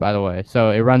cigarettes, by the way, so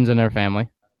it runs in her family.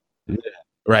 Yeah.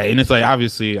 Right, and it's like,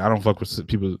 obviously, I don't fuck with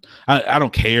people. I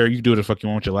don't care. You do what the fuck you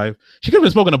want with your life. She could have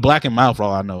been smoking a Black and Mild for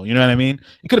all I know. You know what I mean?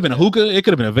 It could have been a hookah. It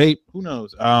could have been a vape. Who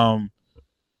knows?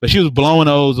 But she was blowing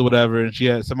O's or whatever,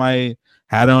 and somebody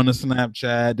had her on the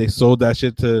Snapchat. They sold that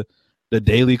shit to the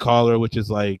Daily Caller, which is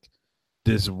like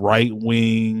this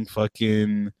right-wing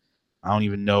fucking, I don't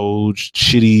even know,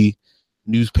 shitty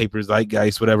newspapers,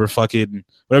 zeitgeist, whatever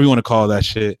you want to call that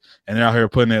shit. And they're out here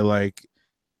putting it like,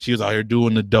 she was out here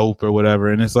doing the dope or whatever.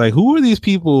 And it's like, who are these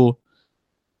people?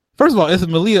 First of all, it's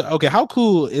Malia. Okay, how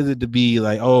cool is it to be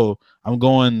like, oh, I'm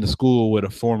going to school with a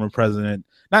former president.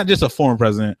 Not just a former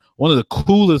president, one of the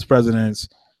coolest presidents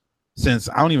since,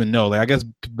 I don't even know. Like, I guess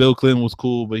Bill Clinton was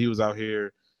cool, but he was out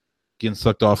here getting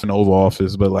sucked off in the Oval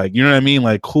Office. But like, you know what I mean?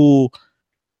 Like, cool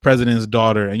president's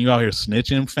daughter. And you out here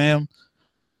snitching, fam?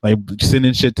 Like,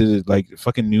 sending shit to like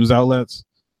fucking news outlets.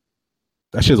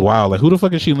 That shit's wild. Like, who the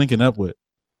fuck is she linking up with?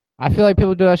 I feel like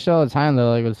people do that shit all the time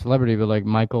though, like with celebrity, but like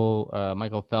Michael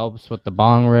Phelps with the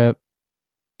bong rip.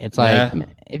 It's like,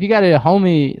 if you got a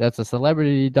homie that's a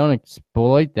celebrity, don't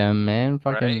exploit them, man.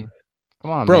 Fucking,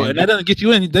 come on, bro. Man. And that doesn't get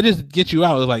you in. That just gets you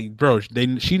out. It's like, bro,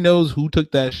 she knows who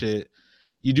took that shit.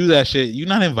 You do that shit. You're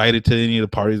not invited to any of the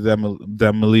parties that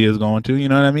Malia is going to. You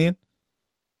know what I mean?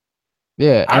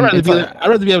 Yeah. I'd rather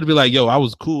be able to be like, yo, I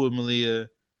was cool with Malia.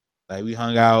 Like, we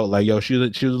hung out. Like, yo, she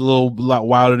was a lot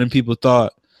wilder than people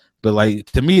thought. But like,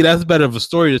 to me, that's better of a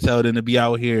story to tell than to be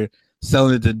out here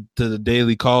selling it to the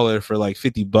Daily Caller for like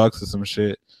 $50 or some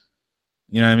shit.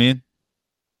 You know what I mean?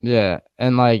 Yeah,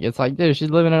 and like, it's like, dude, she's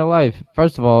living her life.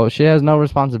 First of all, she has no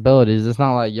responsibilities. It's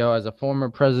not like, yo, as a former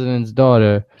president's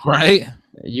daughter, right?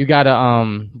 You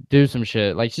gotta do some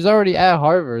shit. Like, she's already at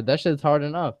Harvard. That shit's hard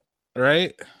enough,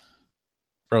 right?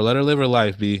 Bro, let her live her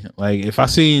life, B. Like, if I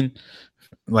seen.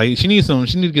 Like, she needs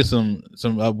to get some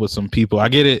up with some people. I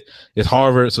get it. It's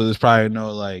Harvard, so there's probably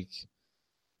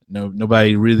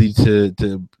nobody really to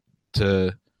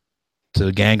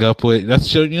gang up with.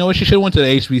 That's, you know what, she should have went to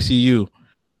the HBCU.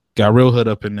 Got real hood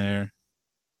up in there.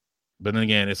 But then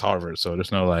again, it's Harvard, so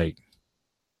there's no like.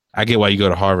 I get why you go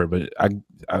to Harvard, but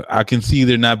I can see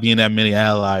there not being that many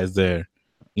allies there.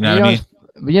 You know what I mean?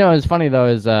 What's funny though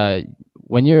is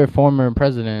when you're a former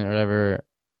president or whatever,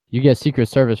 you get Secret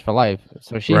Service for life.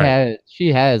 So she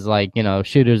has like,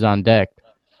 shooters on deck.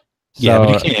 So, yeah,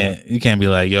 but you can't be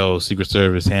like, yo, Secret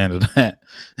Service handle that.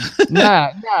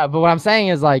 nah, but what I'm saying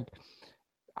is like,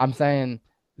 I'm saying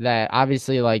that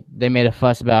obviously like they made a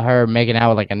fuss about her making out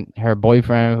with like her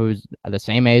boyfriend who's the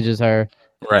same age as her.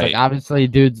 Right. Like, obviously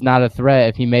dude's not a threat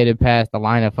if he made it past the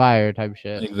line of fire type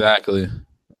shit. Exactly.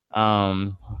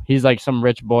 He's like some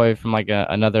rich boy from like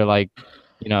another like,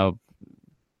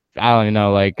 I don't even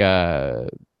know, like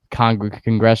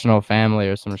congressional family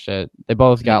or some shit. They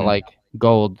both got like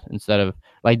gold instead of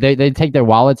like they take their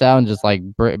wallets out and just like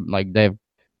they have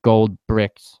gold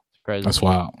bricks. It's crazy. That's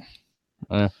wild.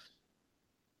 But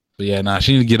yeah, nah,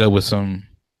 she need to get up with some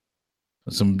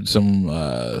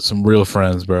real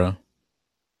friends, bro.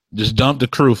 Just dump the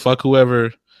crew. Fuck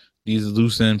whoever these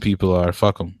loose end people are.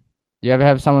 Fuck them. You ever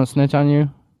have someone snitch on you?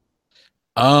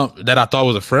 That I thought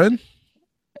was a friend.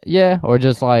 Yeah, or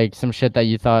just like some shit that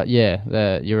you thought,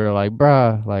 that you were like,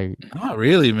 bruh, like. Not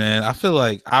really, man. I feel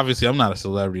like, obviously, I'm not a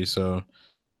celebrity, so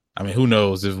I mean, who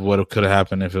knows if what could have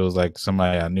happened if it was like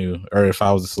somebody I knew, or if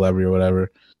I was a celebrity or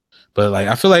whatever. But like,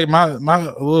 I feel like my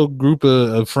little group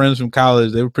of friends from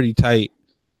college, they were pretty tight.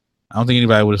 I don't think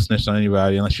anybody would have snitched on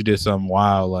anybody unless you did something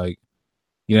wild, like,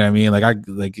 you know what I mean?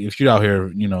 Like if you're out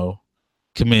here,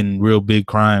 committing real big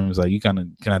crimes, like, you kind of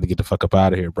have to get the fuck up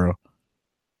out of here, bro.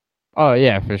 Oh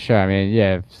yeah, for sure. I mean,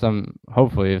 yeah. If some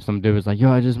dude was like, "Yo,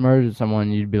 I just murdered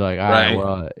someone," you'd be like, "All right,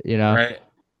 well, right."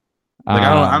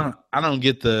 Like, I don't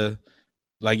get the,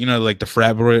 like, like the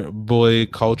frat boy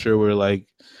culture where like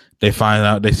they find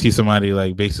out, they see somebody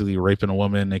like basically raping a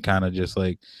woman, they kind of just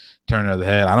like turn their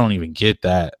head. I don't even get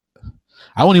that.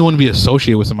 I wouldn't even want to be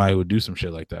associated with somebody who would do some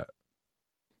shit like that.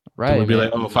 Right. Would be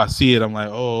like, oh, if I see it, I'm like,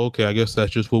 oh, okay, I guess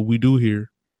that's just what we do here.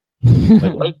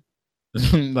 Like what?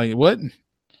 Like what?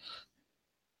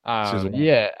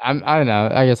 Yeah, I don't know.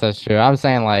 I guess that's true. I'm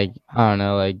saying like I don't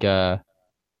know, like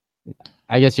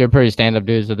I guess you're a pretty stand-up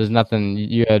dude, so there's nothing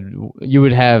you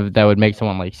would have that would make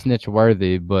someone like snitch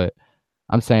worthy. But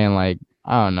I'm saying like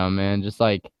I don't know, man. Just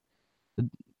like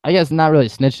I guess not really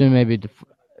snitching, maybe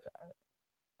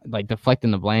like deflecting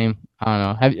the blame. I don't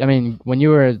know. I mean, when you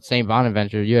were at St.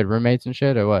 Bonaventure, you had roommates and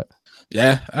shit, or what?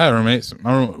 Yeah, I had roommates.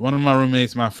 One of my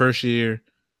roommates, my first year,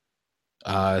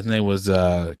 his name was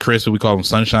Chris, but we call him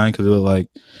Sunshine because he looked like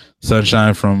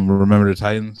Sunshine from Remember the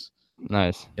Titans.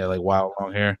 Nice. Yeah, like wild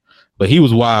long hair. But he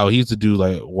was wild. He used to do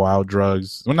like wild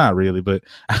drugs. Well, not really, but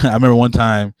I remember one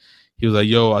time he was like,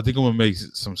 "Yo, I think I'm gonna make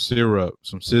some syrup,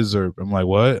 some scissor." I'm like,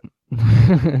 "What?"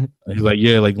 He's like,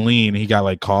 "Yeah, like lean." He got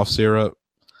like cough syrup.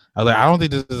 I was like, "I don't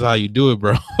think this is how you do it,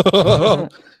 bro."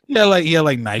 Yeah,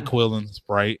 like NyQuil and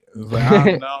Sprite. I was like, I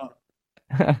don't know.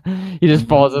 He just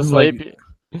falls asleep.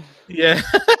 Like, yeah.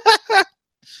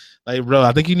 Like, bro,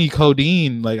 I think you need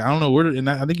codeine. Like, I don't know where. And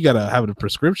I think you gotta have a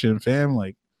prescription, fam.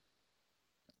 Like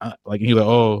he's like,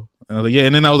 oh, and I was like, yeah.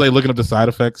 And then I was like looking up the side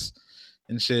effects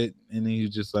and shit, and then he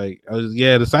was just like,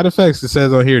 the side effects. It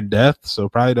says on here death, so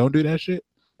probably don't do that shit.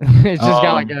 It's just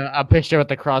got like a picture with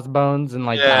the crossbones and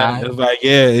like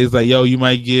it's like yo, you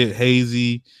might get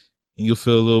hazy and you'll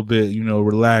feel a little bit,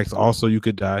 relaxed. Also, you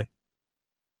could die.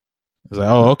 It's like,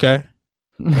 oh, okay.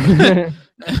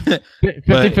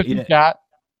 50-50 shot.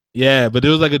 Yeah, but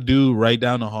there was like a dude right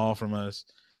down the hall from us.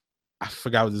 I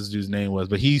forgot what this dude's name was,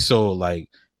 but he sold like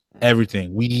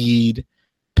everything: weed,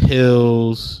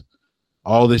 pills,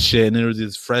 all this shit. And there was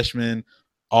this freshman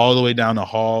all the way down the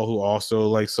hall who also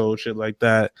like sold shit like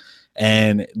that.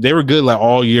 And they were good like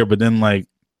all year, but then like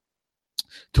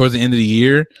towards the end of the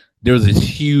year, there was this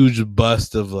huge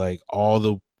bust of like all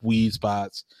the weed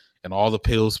spots and all the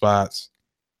pill spots.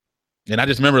 And I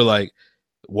just remember like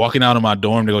walking out of my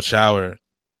dorm to go shower,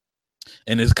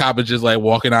 and this cop is just like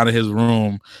walking out of his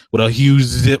room with a huge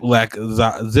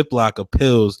ziploc of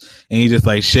pills, and he just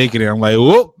like shaking it. I'm like,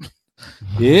 whoop,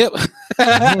 yep.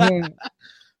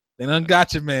 They done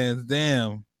got you, man.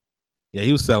 Damn. Yeah,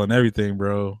 he was selling everything,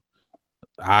 bro.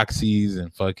 Oxys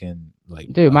and fucking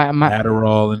like dude, my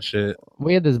Adderall and shit.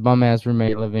 We had this bum ass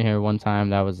roommate living here one time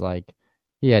that was like,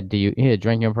 he had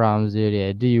drinking problems, dude. He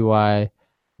had DUI.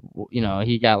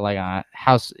 He got like a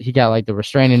house. He got like the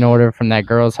restraining order from that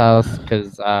girl's house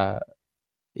because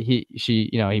he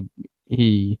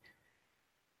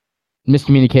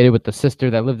miscommunicated with the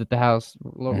sister that lived at the house.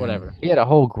 Whatever. He had a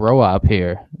whole grow up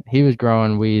here. He was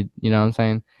growing weed. You know what I'm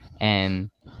saying?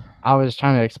 And I was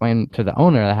trying to explain to the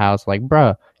owner of the house, like,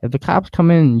 bro, if the cops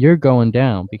come in, you're going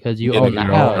down because you own the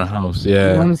house. Yeah. You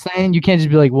know what I'm saying? You can't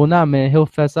just be like, well, nah, man, he'll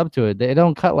fess up to it. They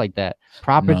don't cut like that.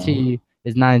 Property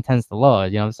is 9/10 the law.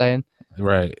 You know what I'm saying?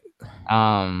 Right.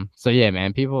 So yeah,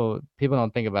 man, people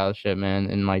don't think about shit, man,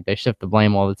 and like they shift the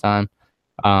blame all the time.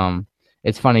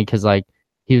 It's funny because like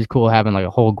he was cool having like a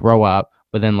whole grow up,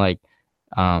 but then like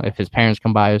if his parents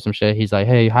come by or some shit, he's like,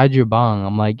 hey, hide your bong.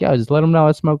 I'm like, yo, just let them know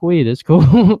I smoke weed. It's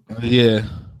cool. Yeah.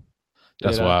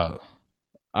 That's wild.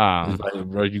 He's like,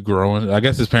 bro, you growing? I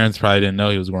guess his parents probably didn't know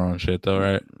he was growing shit though,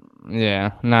 right?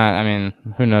 Yeah. I mean,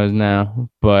 who knows now?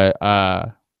 But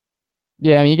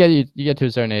yeah, I mean, you get to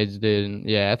a certain age, dude. And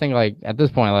yeah, I think like at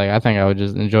this point, like I think I would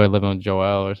just enjoy living with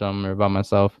Joel or something or by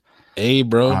myself. Hey,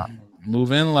 bro,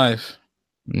 move in life.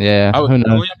 Yeah. Who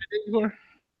knows? For?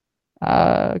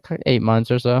 8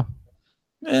 months or so.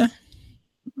 Yeah.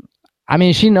 I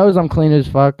mean, she knows I'm clean as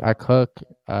fuck. I cook.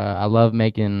 I love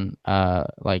making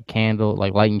lighting candles,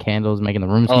 making the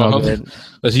room smell good.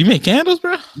 So you make candles,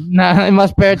 bro? Nah, in my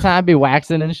spare time, I be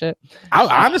waxing and shit.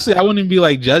 Honestly, I wouldn't even be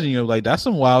like judging you. Like that's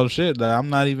some wild shit that I'm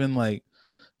not even like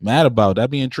mad about.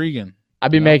 That'd be intriguing.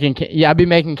 I'd be making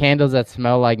candles that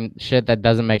smell like shit that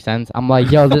doesn't make sense. I'm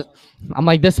like, yo, this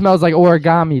smells like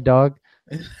origami, dog.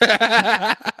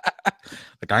 Like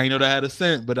I ain't know that had a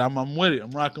scent, but I'm with it.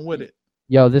 I'm rocking with it.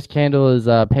 Yo, this candle is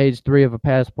page 3 of a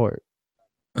passport.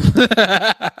 It's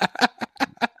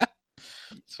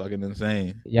fucking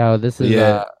insane. Yo, this is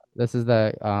the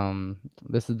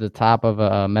top of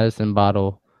a medicine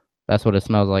bottle. That's what it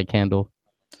smells like, candle.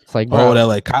 It's like, bro, that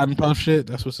like cotton puff shit.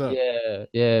 That's what's up.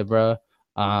 Yeah, bro.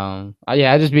 That'd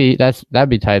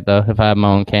be tight though if I had my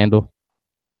own candle.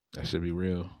 That should be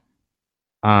real.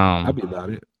 I'd be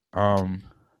about it. Has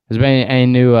there been any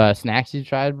new snacks you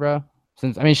tried, bro?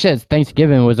 Since it's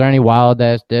Thanksgiving, was there any wild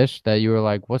ass dish that you were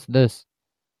like, what's this?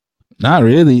 Not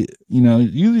really. You know,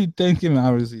 usually Thanksgiving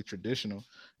obviously traditional.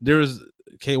 There was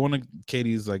one of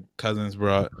Katie's like cousins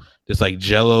brought this like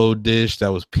Jello dish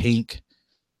that was pink,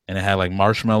 and it had like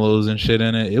marshmallows and shit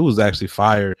in it. It was actually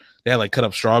fire. They had like cut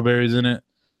up strawberries in it.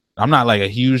 I'm not like a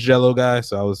huge Jello guy,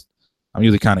 so I'm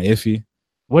usually kind of iffy.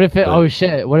 What if it? Oh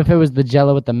shit! What if it was the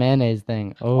Jello with the mayonnaise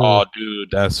thing? Oh,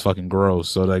 dude, that's fucking gross.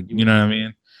 So like, you know what I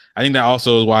mean? I think that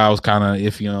also is why I was kind of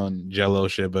iffy on Jello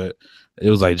shit, but it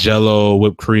was like Jello,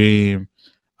 whipped cream,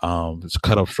 just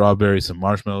cut up strawberries, some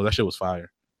marshmallows. That shit was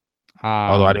fire.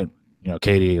 Although I didn't,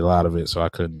 Katie ate a lot of it, so I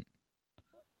couldn't.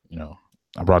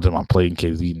 I brought it to my plate and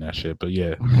Katie's eating that shit. But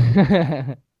yeah,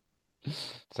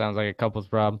 sounds like a couple's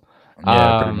problem.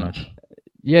 Yeah, pretty much.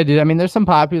 Yeah, dude. I mean, there's some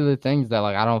popular things that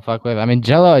like I don't fuck with. I mean,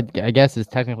 Jello, I guess, is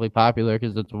technically popular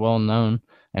because it's well known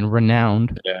and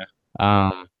renowned. Yeah.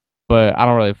 But I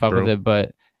don't really fuck with it.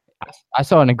 But I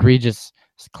saw an egregious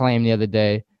claim the other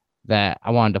day that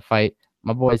I wanted to fight.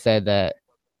 My boy said that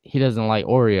he doesn't like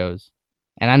Oreos,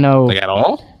 and I know like at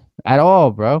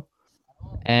all, bro.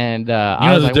 And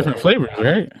I was like, different flavors,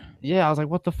 right? Yeah, I was like,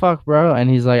 what the fuck, bro? And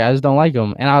he's like, I just don't like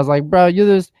him. And I was like, bro,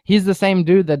 he's the same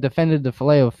dude that defended the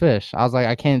Filet-O-Fish. I was like,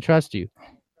 I can't trust you.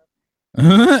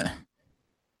 Hey,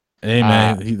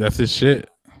 man, that's his shit.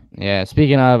 Yeah,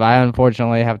 speaking of, I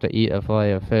unfortunately have to eat a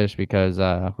Filet-O-Fish because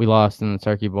we lost in the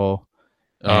Turkey Bowl.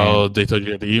 Oh, they told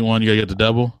you to eat one? You gotta get the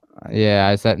double? Yeah,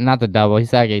 I said, not the double. He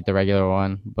said I ate the regular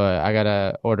one, but I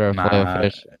gotta order a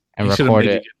Filet-O-Fish and record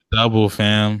it. The double,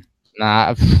 fam.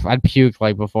 Nah, I'd puke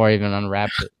like before I even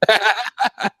unwrapped it.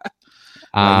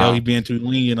 Yo, he being too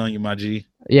lenient on you, my G.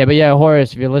 Yeah, but yeah,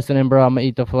 Horace, if you're listening, bro, I'm gonna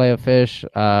eat the Filet-O-Fish.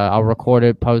 I'll record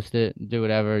it, post it, do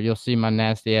whatever. You'll see my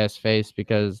nasty ass face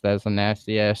because that's a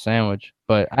nasty ass sandwich.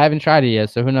 But I haven't tried it yet,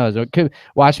 so who knows? It could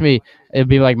watch me. It'd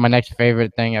be like my next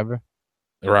favorite thing ever.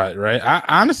 Right. I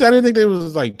honestly, I didn't think it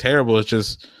was like terrible. It's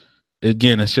just,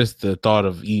 again, it's just the thought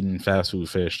of eating fast food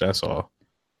fish. That's all.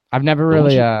 I've never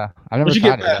really, I've never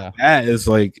tried it. That is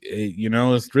like,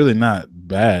 it's really not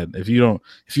bad. If you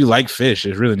like fish,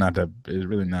 it's really not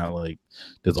like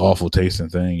this awful tasting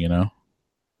thing,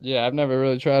 Yeah, I've never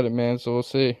really tried it, man. So we'll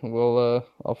see.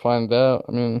 I'll find out.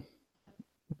 I mean,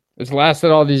 it's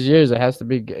lasted all these years. It has to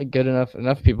be good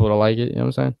enough people to like it. You know what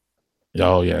I'm saying?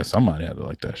 Oh yeah, somebody had to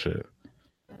like that shit.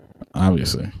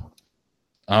 Obviously.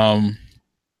 But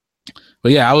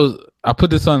yeah, I put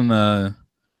this on the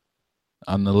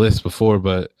list before,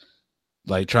 but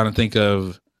like trying to think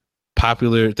of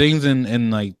popular things in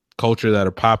like culture that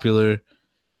are popular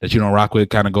that you don't rock with,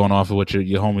 kind of going off of what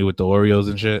your homie with the Oreos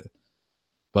and shit.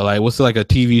 But like, what's like a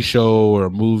TV show or a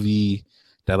movie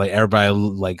that like everybody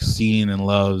like seen and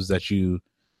loves that you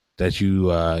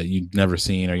you've never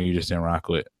seen or you just didn't rock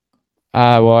with?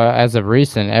 Well, as of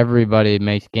recent, everybody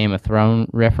makes Game of Thrones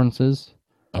references.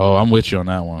 Oh, I'm with you on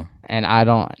that one. And I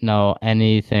don't know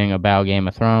anything about Game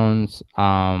of Thrones.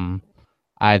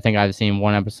 I think I've seen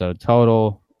one episode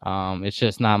total. It's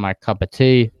just not my cup of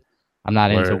tea. I'm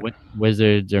not into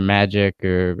wizards or magic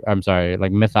or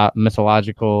like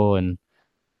mythological and.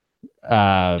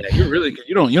 Yeah,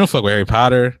 you don't fuck with Harry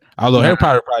Potter. Although Harry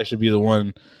Potter probably should be the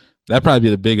one. That'd probably be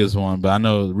the biggest one. But I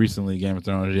know recently Game of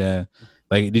Thrones. Yeah,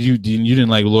 like you didn't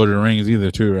like Lord of the Rings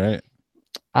either, too, right?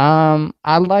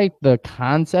 I like the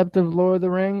concept of Lord of the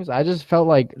Rings. I just felt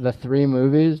like the 3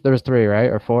 movies. There was 3, right,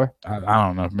 or 4? I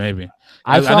don't know, maybe.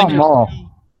 I saw them all.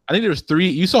 I think there was 3.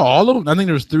 You saw all of them? I think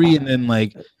there was 3, and then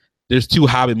like there's 2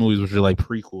 Hobbit movies, which are like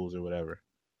prequels or whatever.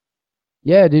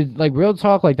 Yeah, dude. Like real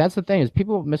talk. Like that's the thing is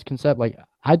people misconcept. Like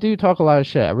I do talk a lot of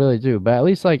shit. I really do. But at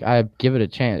least like I give it a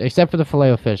chance, except for the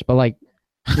Filet-O-Fish. But like,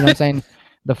 you know what I'm saying?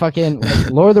 The fucking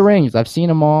Lord of the Rings. I've seen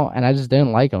them all, and I just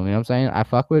didn't like them. You know what I'm saying? I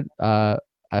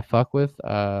fuck with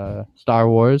Star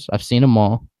Wars. I've seen them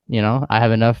all. You know, I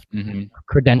have enough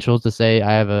credentials to say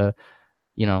I have an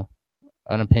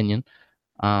opinion.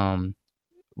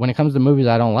 When it comes to movies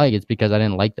I don't like, it's because I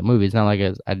didn't like the movie. It's not like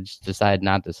I just decided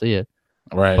not to see it.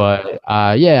 Right. But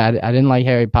yeah, I didn't like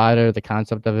Harry Potter. The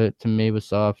concept of it to me was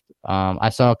soft. I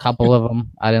saw a couple of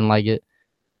them. I didn't like it.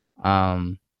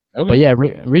 Okay. But yeah,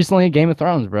 recently Game of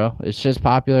Thrones, bro. It's just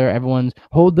popular. Everyone's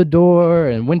hold the door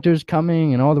and winter's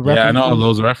coming and all the references. Yeah, I know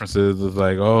those references. It's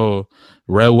like, oh,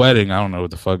 Red Wedding. I don't know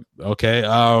what the fuck. Okay.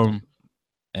 And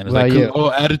it's like, yeah.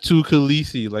 Oh, Attitude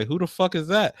Khaleesi. Like, who the fuck is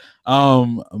that?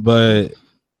 But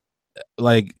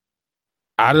like,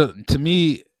 to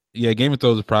me, yeah, Game of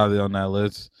Thrones is probably on that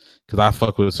list because I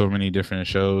fuck with so many different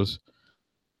shows.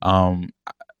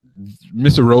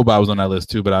 Mr. Robot was on that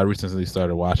list too, but I recently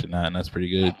started watching that, and that's pretty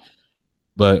good.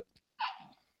 But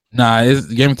nah,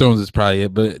 Game of Thrones is probably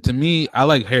it. But to me, I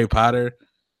like Harry Potter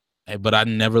but I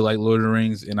never liked Lord of the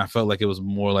Rings, and I felt like it was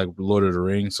more like Lord of the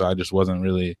Rings, so I just wasn't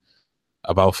really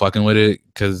about fucking with it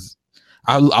because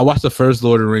I watched the first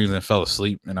Lord of the Rings and fell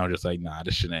asleep, and I was just like, nah,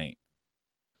 this shit ain't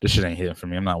hitting for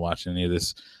me. I'm not watching any of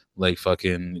this like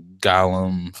fucking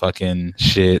Gollum fucking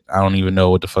shit. I don't even know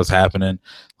what the fuck's happening.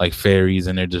 Like fairies,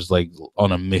 and they're just like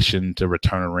on a mission to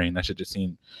return a ring. That shit just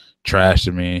seemed trash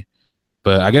to me.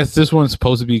 But I guess this one's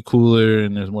supposed to be cooler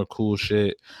and there's more cool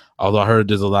shit. Although I heard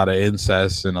there's a lot of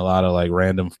incest and a lot of like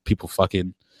random people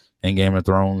fucking in Game of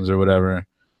Thrones or whatever.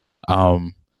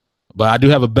 But I do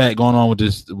have a bet going on with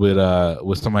this with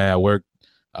somebody at work.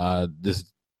 This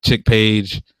chick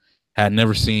Paige had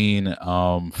never seen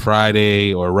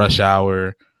Friday or Rush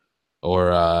Hour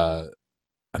or I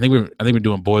think we're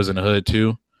doing Boys in the Hood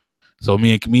too. So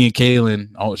me and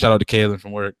Kaylin, shout out to Kaylin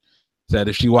from work, said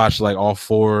if she watched like all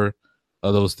 4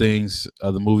 of those things,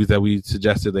 the movies that we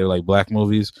suggested, they were like black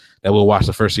movies, that we'll watch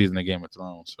the first season of Game of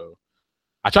Thrones. So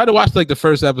I tried to watch like the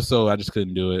first episode, I just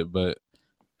couldn't do it, but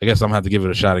I guess I'm gonna have to give it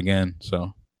a shot again.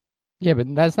 So yeah,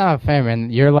 but that's not fair,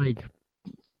 man.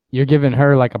 You're giving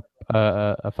her like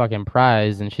a fucking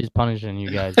prize, and she's punishing you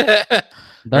guys.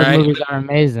 Those movies are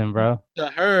amazing, bro.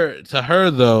 To her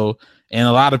though, and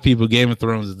a lot of people, Game of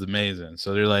Thrones is amazing.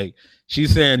 So they're like,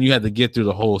 she's saying you had to get through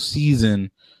the whole season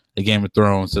of Game of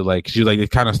Thrones. So like, she's like,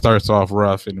 it kind of starts off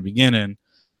rough in the beginning, and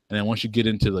then once you get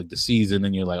into like the season,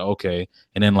 then you're like, okay,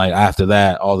 and then like after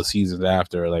that, all the seasons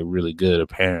after are like really good,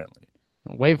 apparently.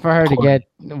 Wait for her to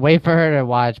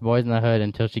watch Boys in the Hood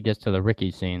until she gets to the Ricky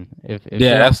scene. Exactly.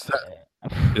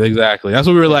 That's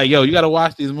what we were like, yo, you got to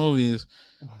watch these movies,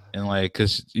 and like,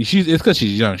 cause she's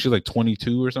young. She's like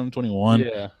 22 or something, 21.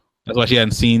 Yeah. That's why she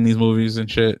hadn't seen these movies and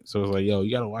shit. So it was like, yo, you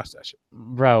got to watch that shit.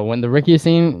 Bro, when the Ricky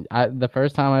scene, the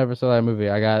first time I ever saw that movie,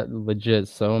 I got legit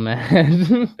so mad.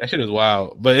 That shit is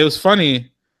wild, but it was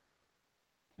funny.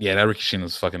 Yeah, that Ricky scene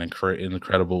was fucking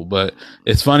incredible. But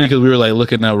it's funny because we were like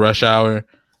looking at Rush Hour,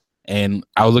 and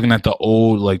I was looking at the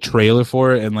old like trailer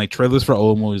for it, and like trailers for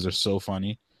old movies are so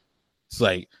funny. It's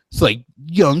like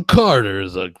young Carter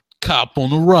is a cop on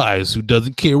the rise who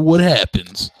doesn't care what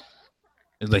happens.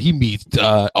 It's like he meets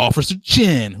Officer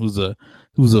Chen, who's a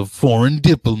foreign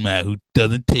diplomat who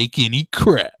doesn't take any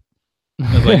crap.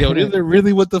 I was like, yo, is it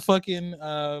really what the fucking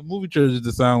movie trailers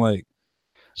just sound like?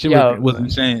 Shit was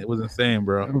insane. It was insane,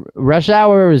 bro. Rush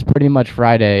Hour was pretty much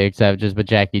Friday, except just with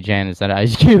Jackie Chan instead of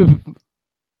Ice Cube.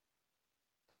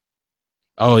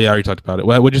 Oh yeah, I already talked about it.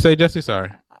 What'd you say, Jesse?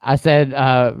 Sorry. I said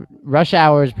Rush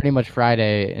Hour is pretty much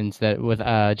Friday instead with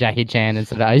Jackie Chan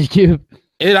instead of Ice Cube.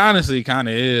 It honestly kind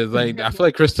of is. Like, I feel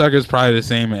like Chris Tucker is probably the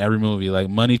same in every movie. Like,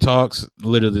 Money Talks,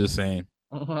 literally the same.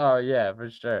 Oh yeah, for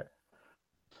sure.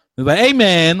 It's like, hey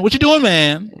man, what you doing,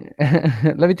 man?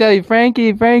 Let me tell you,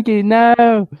 Frankie,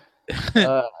 no.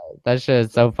 That shit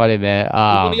is so funny, man.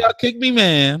 One of y'all kick me,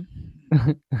 man.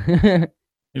 You're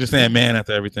just saying man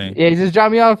after everything. Yeah, just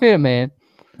drop me off here, man.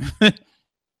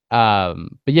 But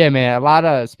yeah,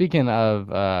 man, speaking of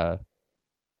a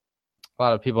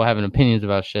lot of people having opinions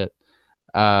about shit.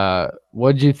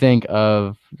 What'd you think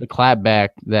of the clapback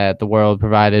that the world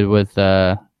provided with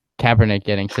Kaepernick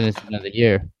getting Citizen of the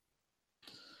Year?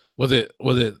 Was it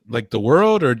like the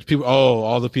world or people? Oh,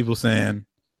 all the people saying,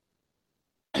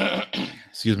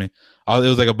 excuse me. It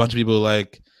was like a bunch of people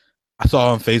like I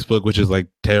saw on Facebook, which is like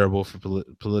terrible for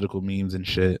political memes and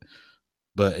shit.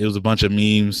 But it was a bunch of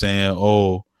memes saying,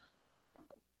 "Oh,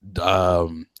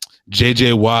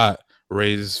 JJ Watt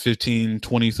raised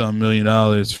 $20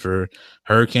 million for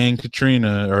Hurricane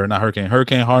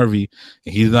Harvey,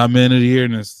 and he's not Man of the Year."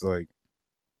 And it's like,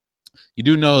 you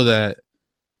do know that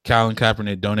Colin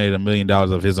Kaepernick donated $1 million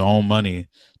of his own money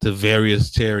to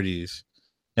various charities,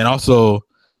 and also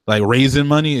like raising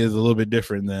money is a little bit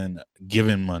different than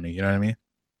giving money. You know what I mean?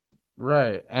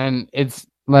 Right, and it's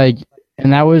like,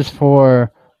 and that was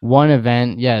for one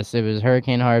event. Yes, it was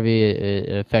Hurricane Harvey.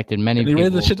 It affected many people. They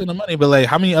raised a shit ton of money, but like,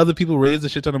 how many other people raised a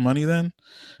shit ton of money then?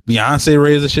 Beyonce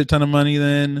raised a shit ton of money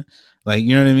then. Like,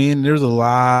 you know what I mean? There's a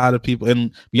lot of people,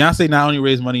 and Beyonce not only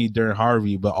raised money during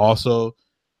Harvey, but also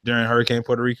during Hurricane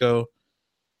Puerto Rico.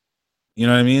 You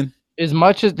know what I mean? As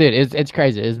much as it's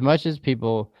crazy. As much as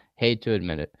people hate to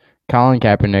admit it, Colin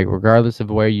Kaepernick, regardless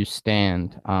of where you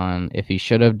stand on if he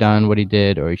should have done what he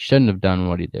did or he shouldn't have done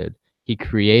what he did, he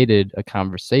created a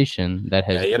conversation that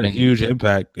has he had a huge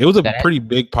impact. It was a pretty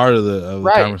big part of the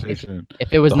conversation.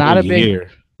 If it was not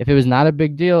a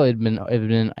big deal, it'd been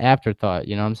an afterthought.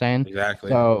 You know what I'm saying?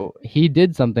 Exactly. So he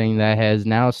did something that has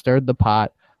now stirred the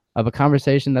pot of a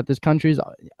conversation that this country's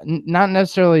not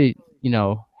necessarily,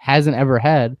 hasn't ever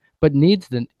had, but needs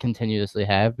to continuously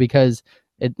have, because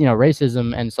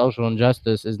racism and social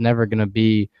injustice is never going to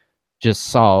be just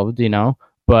solved, you know,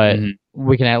 but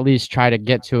we can at least try to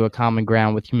get to a common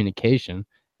ground with communication.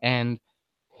 And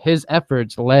his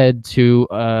efforts led to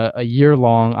a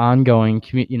year-long ongoing,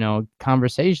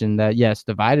 conversation that, yes,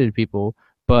 divided people,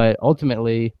 but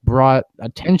ultimately brought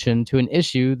attention to an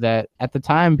issue that at the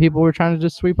time people were trying to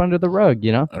just sweep under the rug,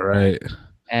 you know? All right.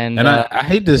 And I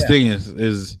hate this thing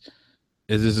is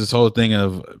this whole thing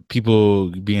of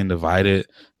people being divided.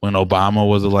 When Obama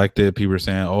was elected, people were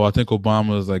saying, "Oh, I think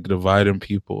Obama is like dividing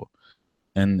people,"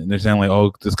 and they're saying like,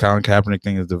 "Oh, this Colin Kaepernick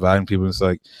thing is dividing people." It's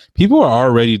like people are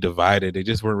already divided; they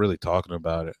just weren't really talking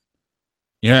about it.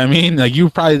 You know what I mean? Like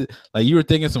you were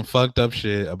thinking some fucked up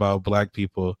shit about black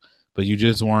people, but you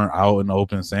just weren't out in the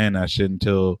open saying that shit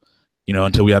until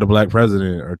we had a black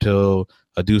president, or till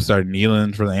a dude started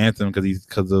kneeling for the anthem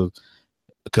because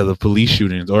of police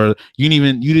shootings, or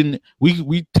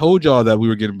we told y'all that we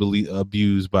were getting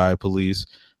abused by police,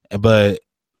 but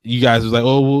you guys was like,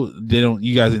 oh, well,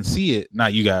 you guys didn't see it.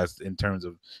 Not you guys in terms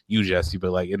of you, Jesse,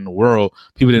 but like in the world,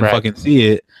 people didn't fucking see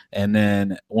it. And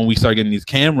then when we start getting these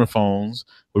camera phones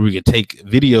where we could take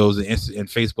videos and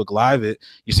Facebook Live it,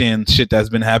 you're seeing shit that's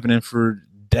been happening for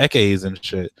decades and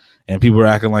shit. And people are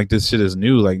acting like this shit is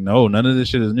new. Like, no, none of this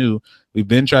shit is new. We've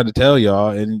been trying to tell y'all,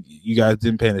 and you guys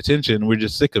didn't pay attention. We're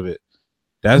just sick of it.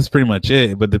 That's pretty much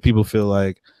it. But the people feel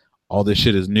like all this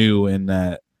shit is new, and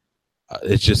that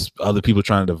it's just other people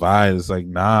trying to divide. It's like,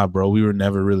 nah, bro, we were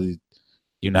never really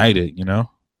united, you know?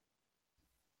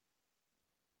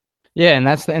 Yeah, and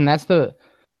that's the.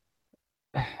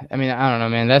 I mean, I don't know,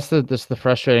 man. That's the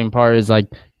frustrating part is like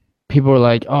people were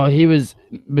like, oh, he was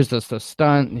just a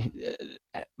stunt.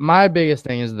 My biggest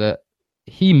thing is that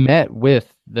he met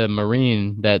with the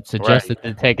Marine that suggested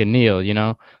to take a kneel, you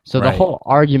know? So the whole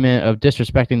argument of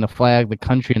disrespecting the flag, the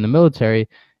country, and the military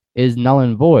is null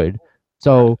and void.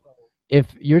 So if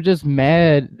you're just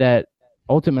mad that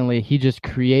ultimately he just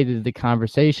created the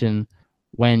conversation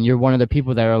when you're one of the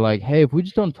people that are like, hey, if we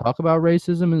just don't talk about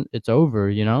racism, it's over,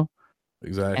 you know?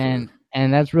 Exactly.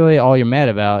 And that's really all you're mad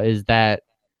about, is that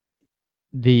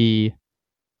the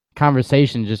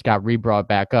conversation just got re-brought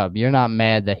back up. You're not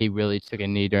mad that he really took a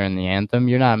knee during the anthem.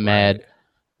 You're not mad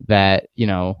that, you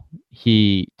know,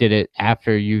 he did it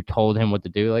after you told him what to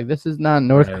do. Like, this is not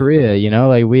North Korea, you know?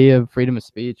 Like, we have freedom of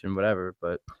speech and whatever,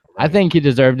 but I think he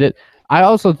deserved it. I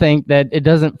also think that it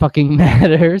doesn't fucking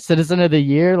matter. Citizen of the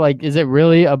Year, like, is it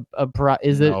really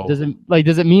does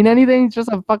it mean anything? It's just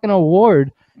a fucking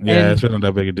award. Yeah, it's not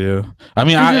that big a deal. I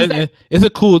mean, it's a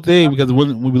cool thing because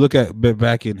when we look at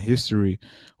back in history,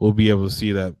 we'll be able to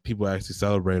see that people actually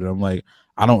celebrated. I'm like,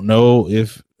 I don't know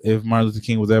if Martin Luther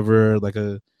King was ever like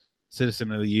a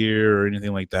Citizen of the Year or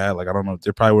anything like that. Like, I don't know.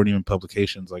 There probably weren't even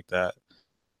publications like that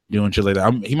doing shit like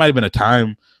that. He might have been a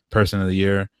Time Person of the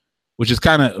Year, which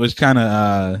kind of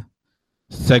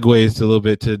segues to a little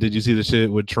bit to. Did you see the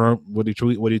shit with Trump? What he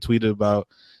tweeted about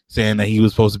saying that he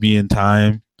was supposed to be in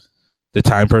Time, the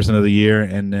Time Person of the Year,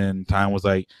 and then Time was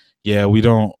like, yeah, we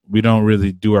don't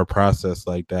really do our process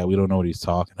like that. We don't know what he's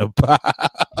talking about.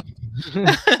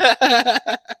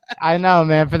 I know,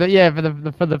 man. For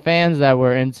the fans that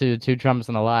were into Two Trumps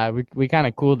and a Lie, we kind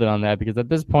of cooled it on that, because at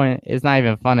this point it's not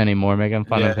even fun anymore making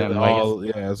fun of him.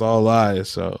 It's all lies.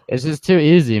 So it's just too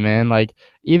easy, man. Like,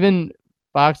 even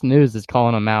Fox News is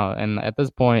calling him out, and at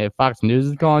this point, if Fox News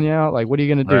is calling you out, like, what are you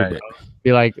gonna do? Bro?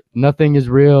 Be like, nothing is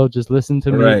real. Just listen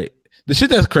to me. Right. The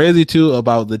shit that's crazy too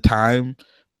about the Time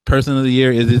Person of the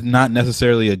Year is it's not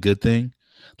necessarily a good thing.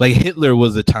 Like, Hitler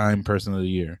was the Time Person of the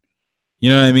Year. You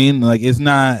know what I mean? Like, it's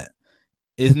not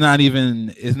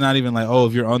even like, oh,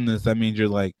 if you're on this, that means you're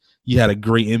like, you had a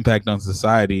great impact on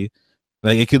society.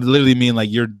 Like, it could literally mean like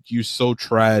you're so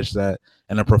trash that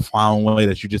in a profound way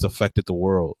that you just affected the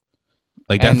world.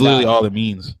 Like, that's literally all it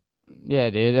means. Yeah,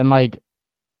 dude. And like,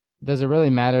 does it really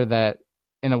matter that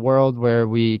in a world where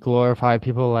we glorify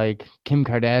people like Kim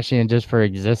Kardashian just for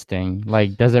existing,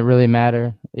 like, does it really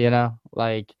matter? You know,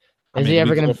 like, is he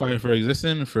ever going to fight for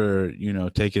existing, for, you know,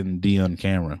 taking D on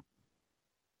camera?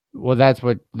 Well, that's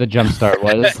what the jumpstart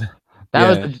was.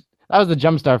 That was the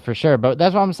jumpstart for sure. But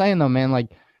that's what I'm saying though, man.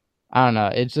 Like, I don't know.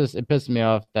 It pissed me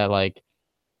off that like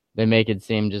they make it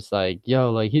seem just like,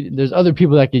 yo, like there's other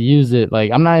people that could use it.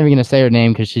 Like, I'm not even gonna say her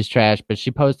name because she's trash, but she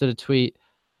posted a tweet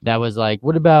that was like,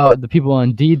 what about the people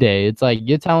on D-Day? It's like,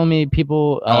 you're telling me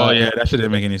people that shit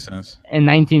didn't make any sense. In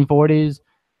 1940s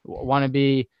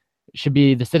should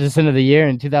be the Citizen of the Year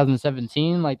in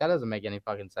 2017? Like, that doesn't make any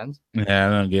fucking sense. Yeah,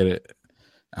 I don't get it.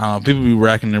 People be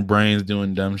racking their brains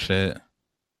doing dumb shit.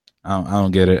 I don't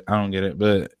get it.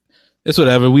 But it's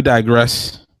whatever. We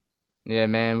digress. Yeah,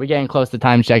 man. We're getting close to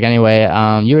time check anyway.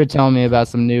 You were telling me about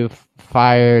some new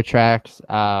fire tracks.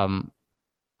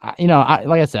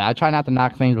 like I said, I try not to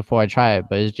knock things before I try it.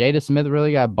 But is Jada Smith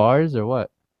really got bars or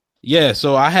what? Yeah,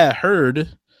 so I had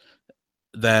heard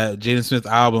that Jaden Smith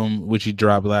album, which he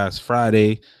dropped last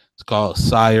Friday, it's called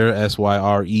Syre,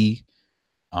 SYRE.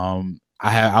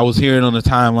 I was hearing on the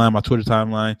timeline, my Twitter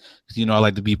timeline, because I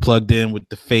like to be plugged in with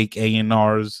the fake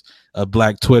A&Rs of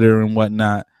Black Twitter and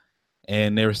whatnot.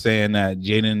 And they were saying that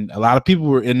Jaden, a lot of people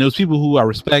were, and those people who I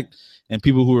respect and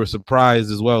people who were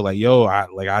surprised as well. Like, yo,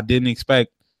 I didn't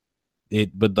expect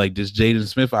it, but like this Jaden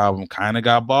Smith album kind of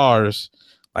got bars.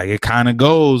 Like it kind of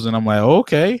goes, and I'm like,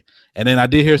 okay. And then I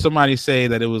did hear somebody say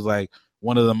that it was like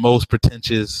one of the most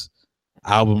pretentious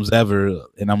albums ever,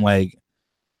 and I'm like,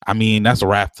 I mean, that's a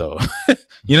rap though.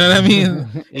 You know what I mean?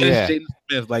 Yeah. It's Jaden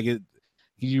Smith. Like it,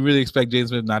 you really expect Jaden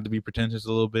Smith not to be pretentious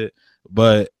a little bit,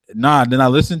 but nah. Then I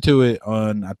listened to it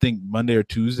on I think Monday or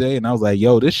Tuesday, and I was like,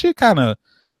 yo, this shit kind of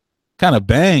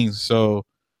bangs. So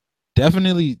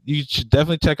definitely, you should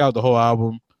definitely check out the whole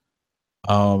album.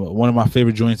 One of my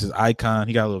favorite joints is Icon.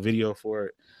 He got a little video for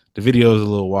it. The video is a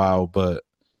little wild, but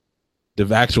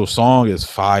the actual song is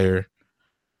fire.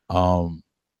 But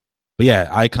yeah,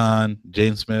 Icon,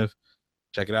 Jaden Smith,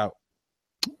 check it out.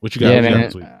 What you got? Yeah,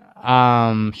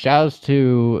 man. Shouts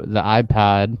to the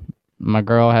iPod. My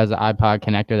girl has an iPod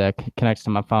connector that connects to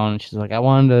my phone. She's like, I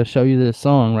wanted to show you this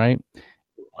song, right?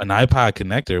 An iPod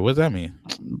connector? What does that mean?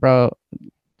 Bro,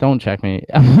 don't check me.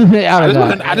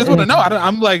 I just want to know.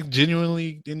 I'm like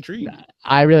genuinely intrigued.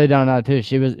 I really don't know too.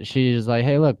 She's like,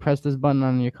 hey, look, press this button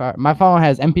on your car. My phone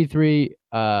has MP3,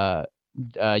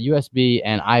 USB,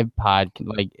 and iPod.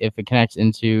 Like if it connects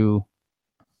into,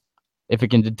 if it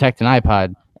can detect an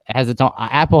iPod, it has its own.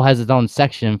 Apple has its own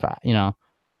section for It's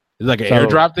like an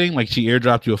airdrop thing. Like she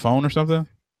airdropped you a phone or something.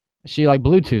 She like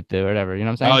Bluetoothed it or whatever. You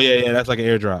know what I'm Oh saying? yeah, that's like an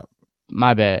airdrop.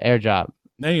 My bad, AirDrop.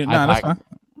 No, that's fine.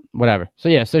 Whatever. So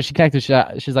yeah, so she connected.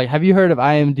 She's like, "Have you heard of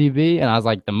IMDb?" And I was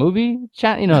like, "The movie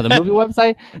chat, the movie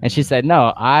website." And she said,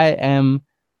 "No,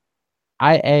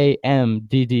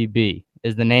 IAMDDB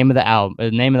is the name of the album,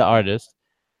 the name of the artist,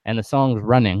 and the song's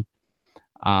Running.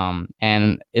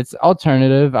 And it's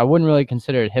alternative. I wouldn't really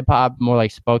consider it hip hop, more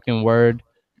like spoken word,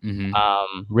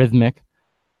 rhythmic.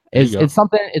 It's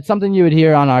something you would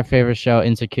hear on our favorite show,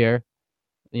 Insecure.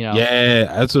 Yeah,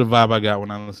 that's the vibe I got when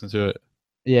I listened to it.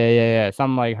 Yeah.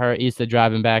 Something like her Issa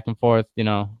driving back and forth,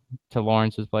 to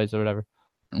Lawrence's place or whatever.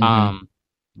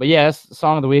 But yeah, that's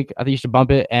song of the week. I think you should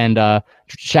bump it. And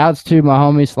shouts to my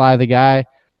homie Sly the Guy.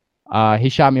 He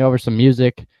shot me over some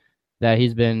music that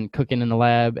he's been cooking in the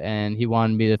lab, and he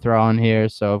wanted me to throw on here.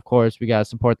 So of course we gotta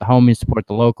support the homies, support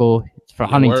the local. It's for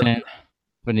Huntington,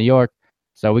 for New York.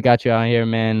 So we got you out here,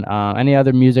 man. Any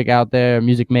other music out there,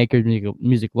 music makers,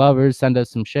 music lovers, send us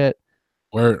some shit.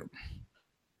 Or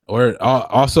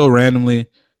also randomly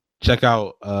check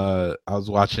out. I was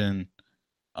watching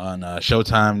on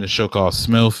Showtime this show called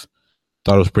Smilf.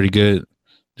 Thought it was pretty good.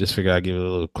 Just figured I'd give it a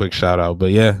little quick shout out.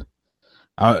 But yeah,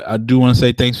 I do want to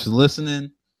say thanks for listening.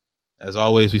 As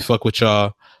always, we fuck with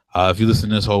y'all. If you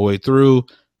listen this whole way through,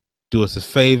 do us a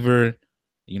favor.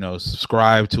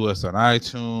 Subscribe to us on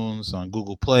iTunes, on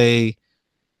Google Play.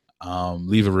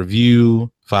 Leave a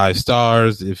review, 5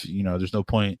 stars. If there's no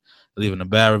point leaving a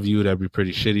bad review, that'd be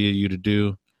pretty shitty of you to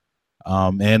do.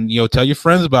 And tell your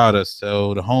friends about us.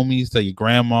 Tell the homies, tell your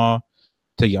grandma,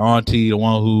 tell your auntie, the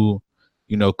one who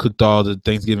cooked all the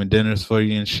Thanksgiving dinners for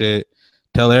you and shit.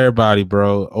 Tell everybody,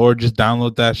 bro, or just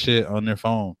download that shit on their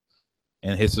phone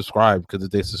and hit subscribe, because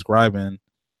if they subscribing,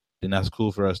 then that's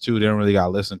cool for us too. They don't really gotta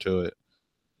listen to it.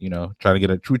 We're trying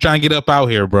to get up out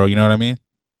here, bro. You know what I mean?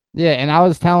 Yeah, and I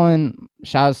was telling,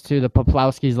 shouts to the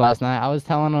Poplowskis last night. I was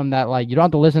telling them that you don't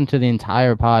have to listen to the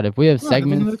entire pod. If we have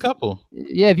segments, a couple.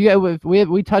 Yeah, if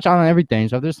we touch on everything.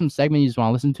 So if there's some segment you just want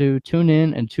to listen to, tune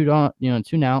in and tune out.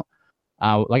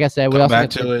 Like I said, come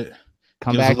back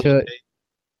to it.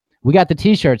 We got the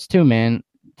t-shirts too, man.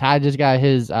 Ty just got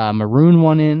his maroon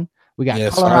one in. We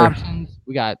got color options.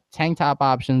 We got tank top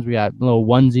options. We got little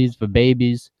onesies for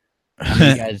babies.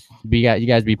 You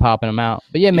guys be popping them out.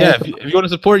 But yeah, man. Yeah, if you want to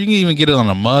support, you can even get it on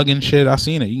a mug and shit. I've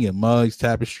seen it. You can get mugs,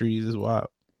 tapestries. It's wild.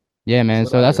 Yeah, man.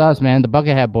 So that's us, man. The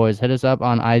Bucket Hat Boys. Hit us up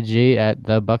on IG at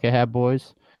the Bucket Hat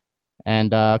Boys,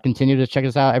 and continue to check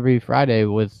us out every Friday.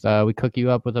 With we cook you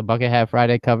up with a Bucket Hat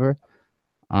Friday cover.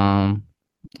 And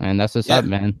that's just up,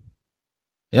 man.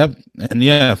 Yep, and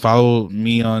yeah, follow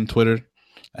me on Twitter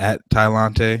at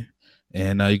Tylante,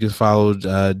 and you can follow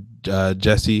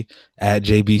Jesse at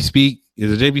JB Speak.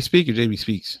 Is it JB Speak or JB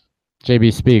Speaks?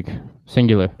 JB Speak,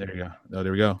 singular. There you go. Oh,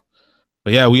 there we go.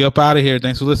 But yeah, we up out of here.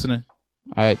 Thanks for listening.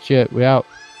 All right, shit, we out.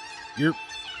 Yep.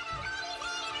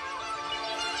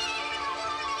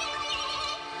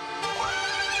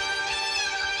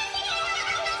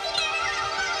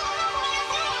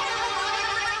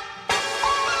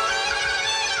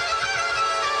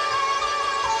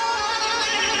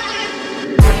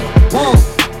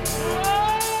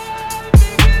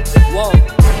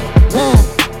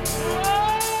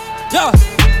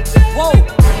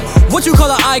 what you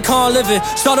call an icon living.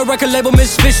 Start a record label,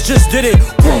 Misfits just did it.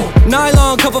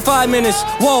 Nylon cover 5 minutes.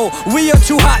 Whoa, we are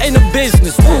too hot in the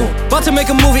business. About to make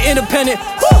a movie independent.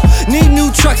 Need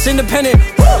new trucks independent.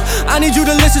 I need you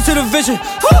to listen to the vision.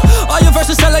 All your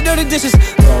verses sound like dirty dishes.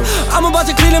 I'm about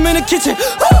to clean them in the kitchen.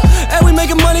 And we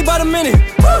making money by the minute.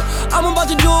 I'm about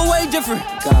to do it way different.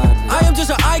 I am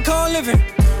just an icon living.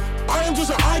 I am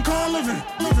just an icon living.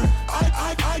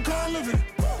 Icon living.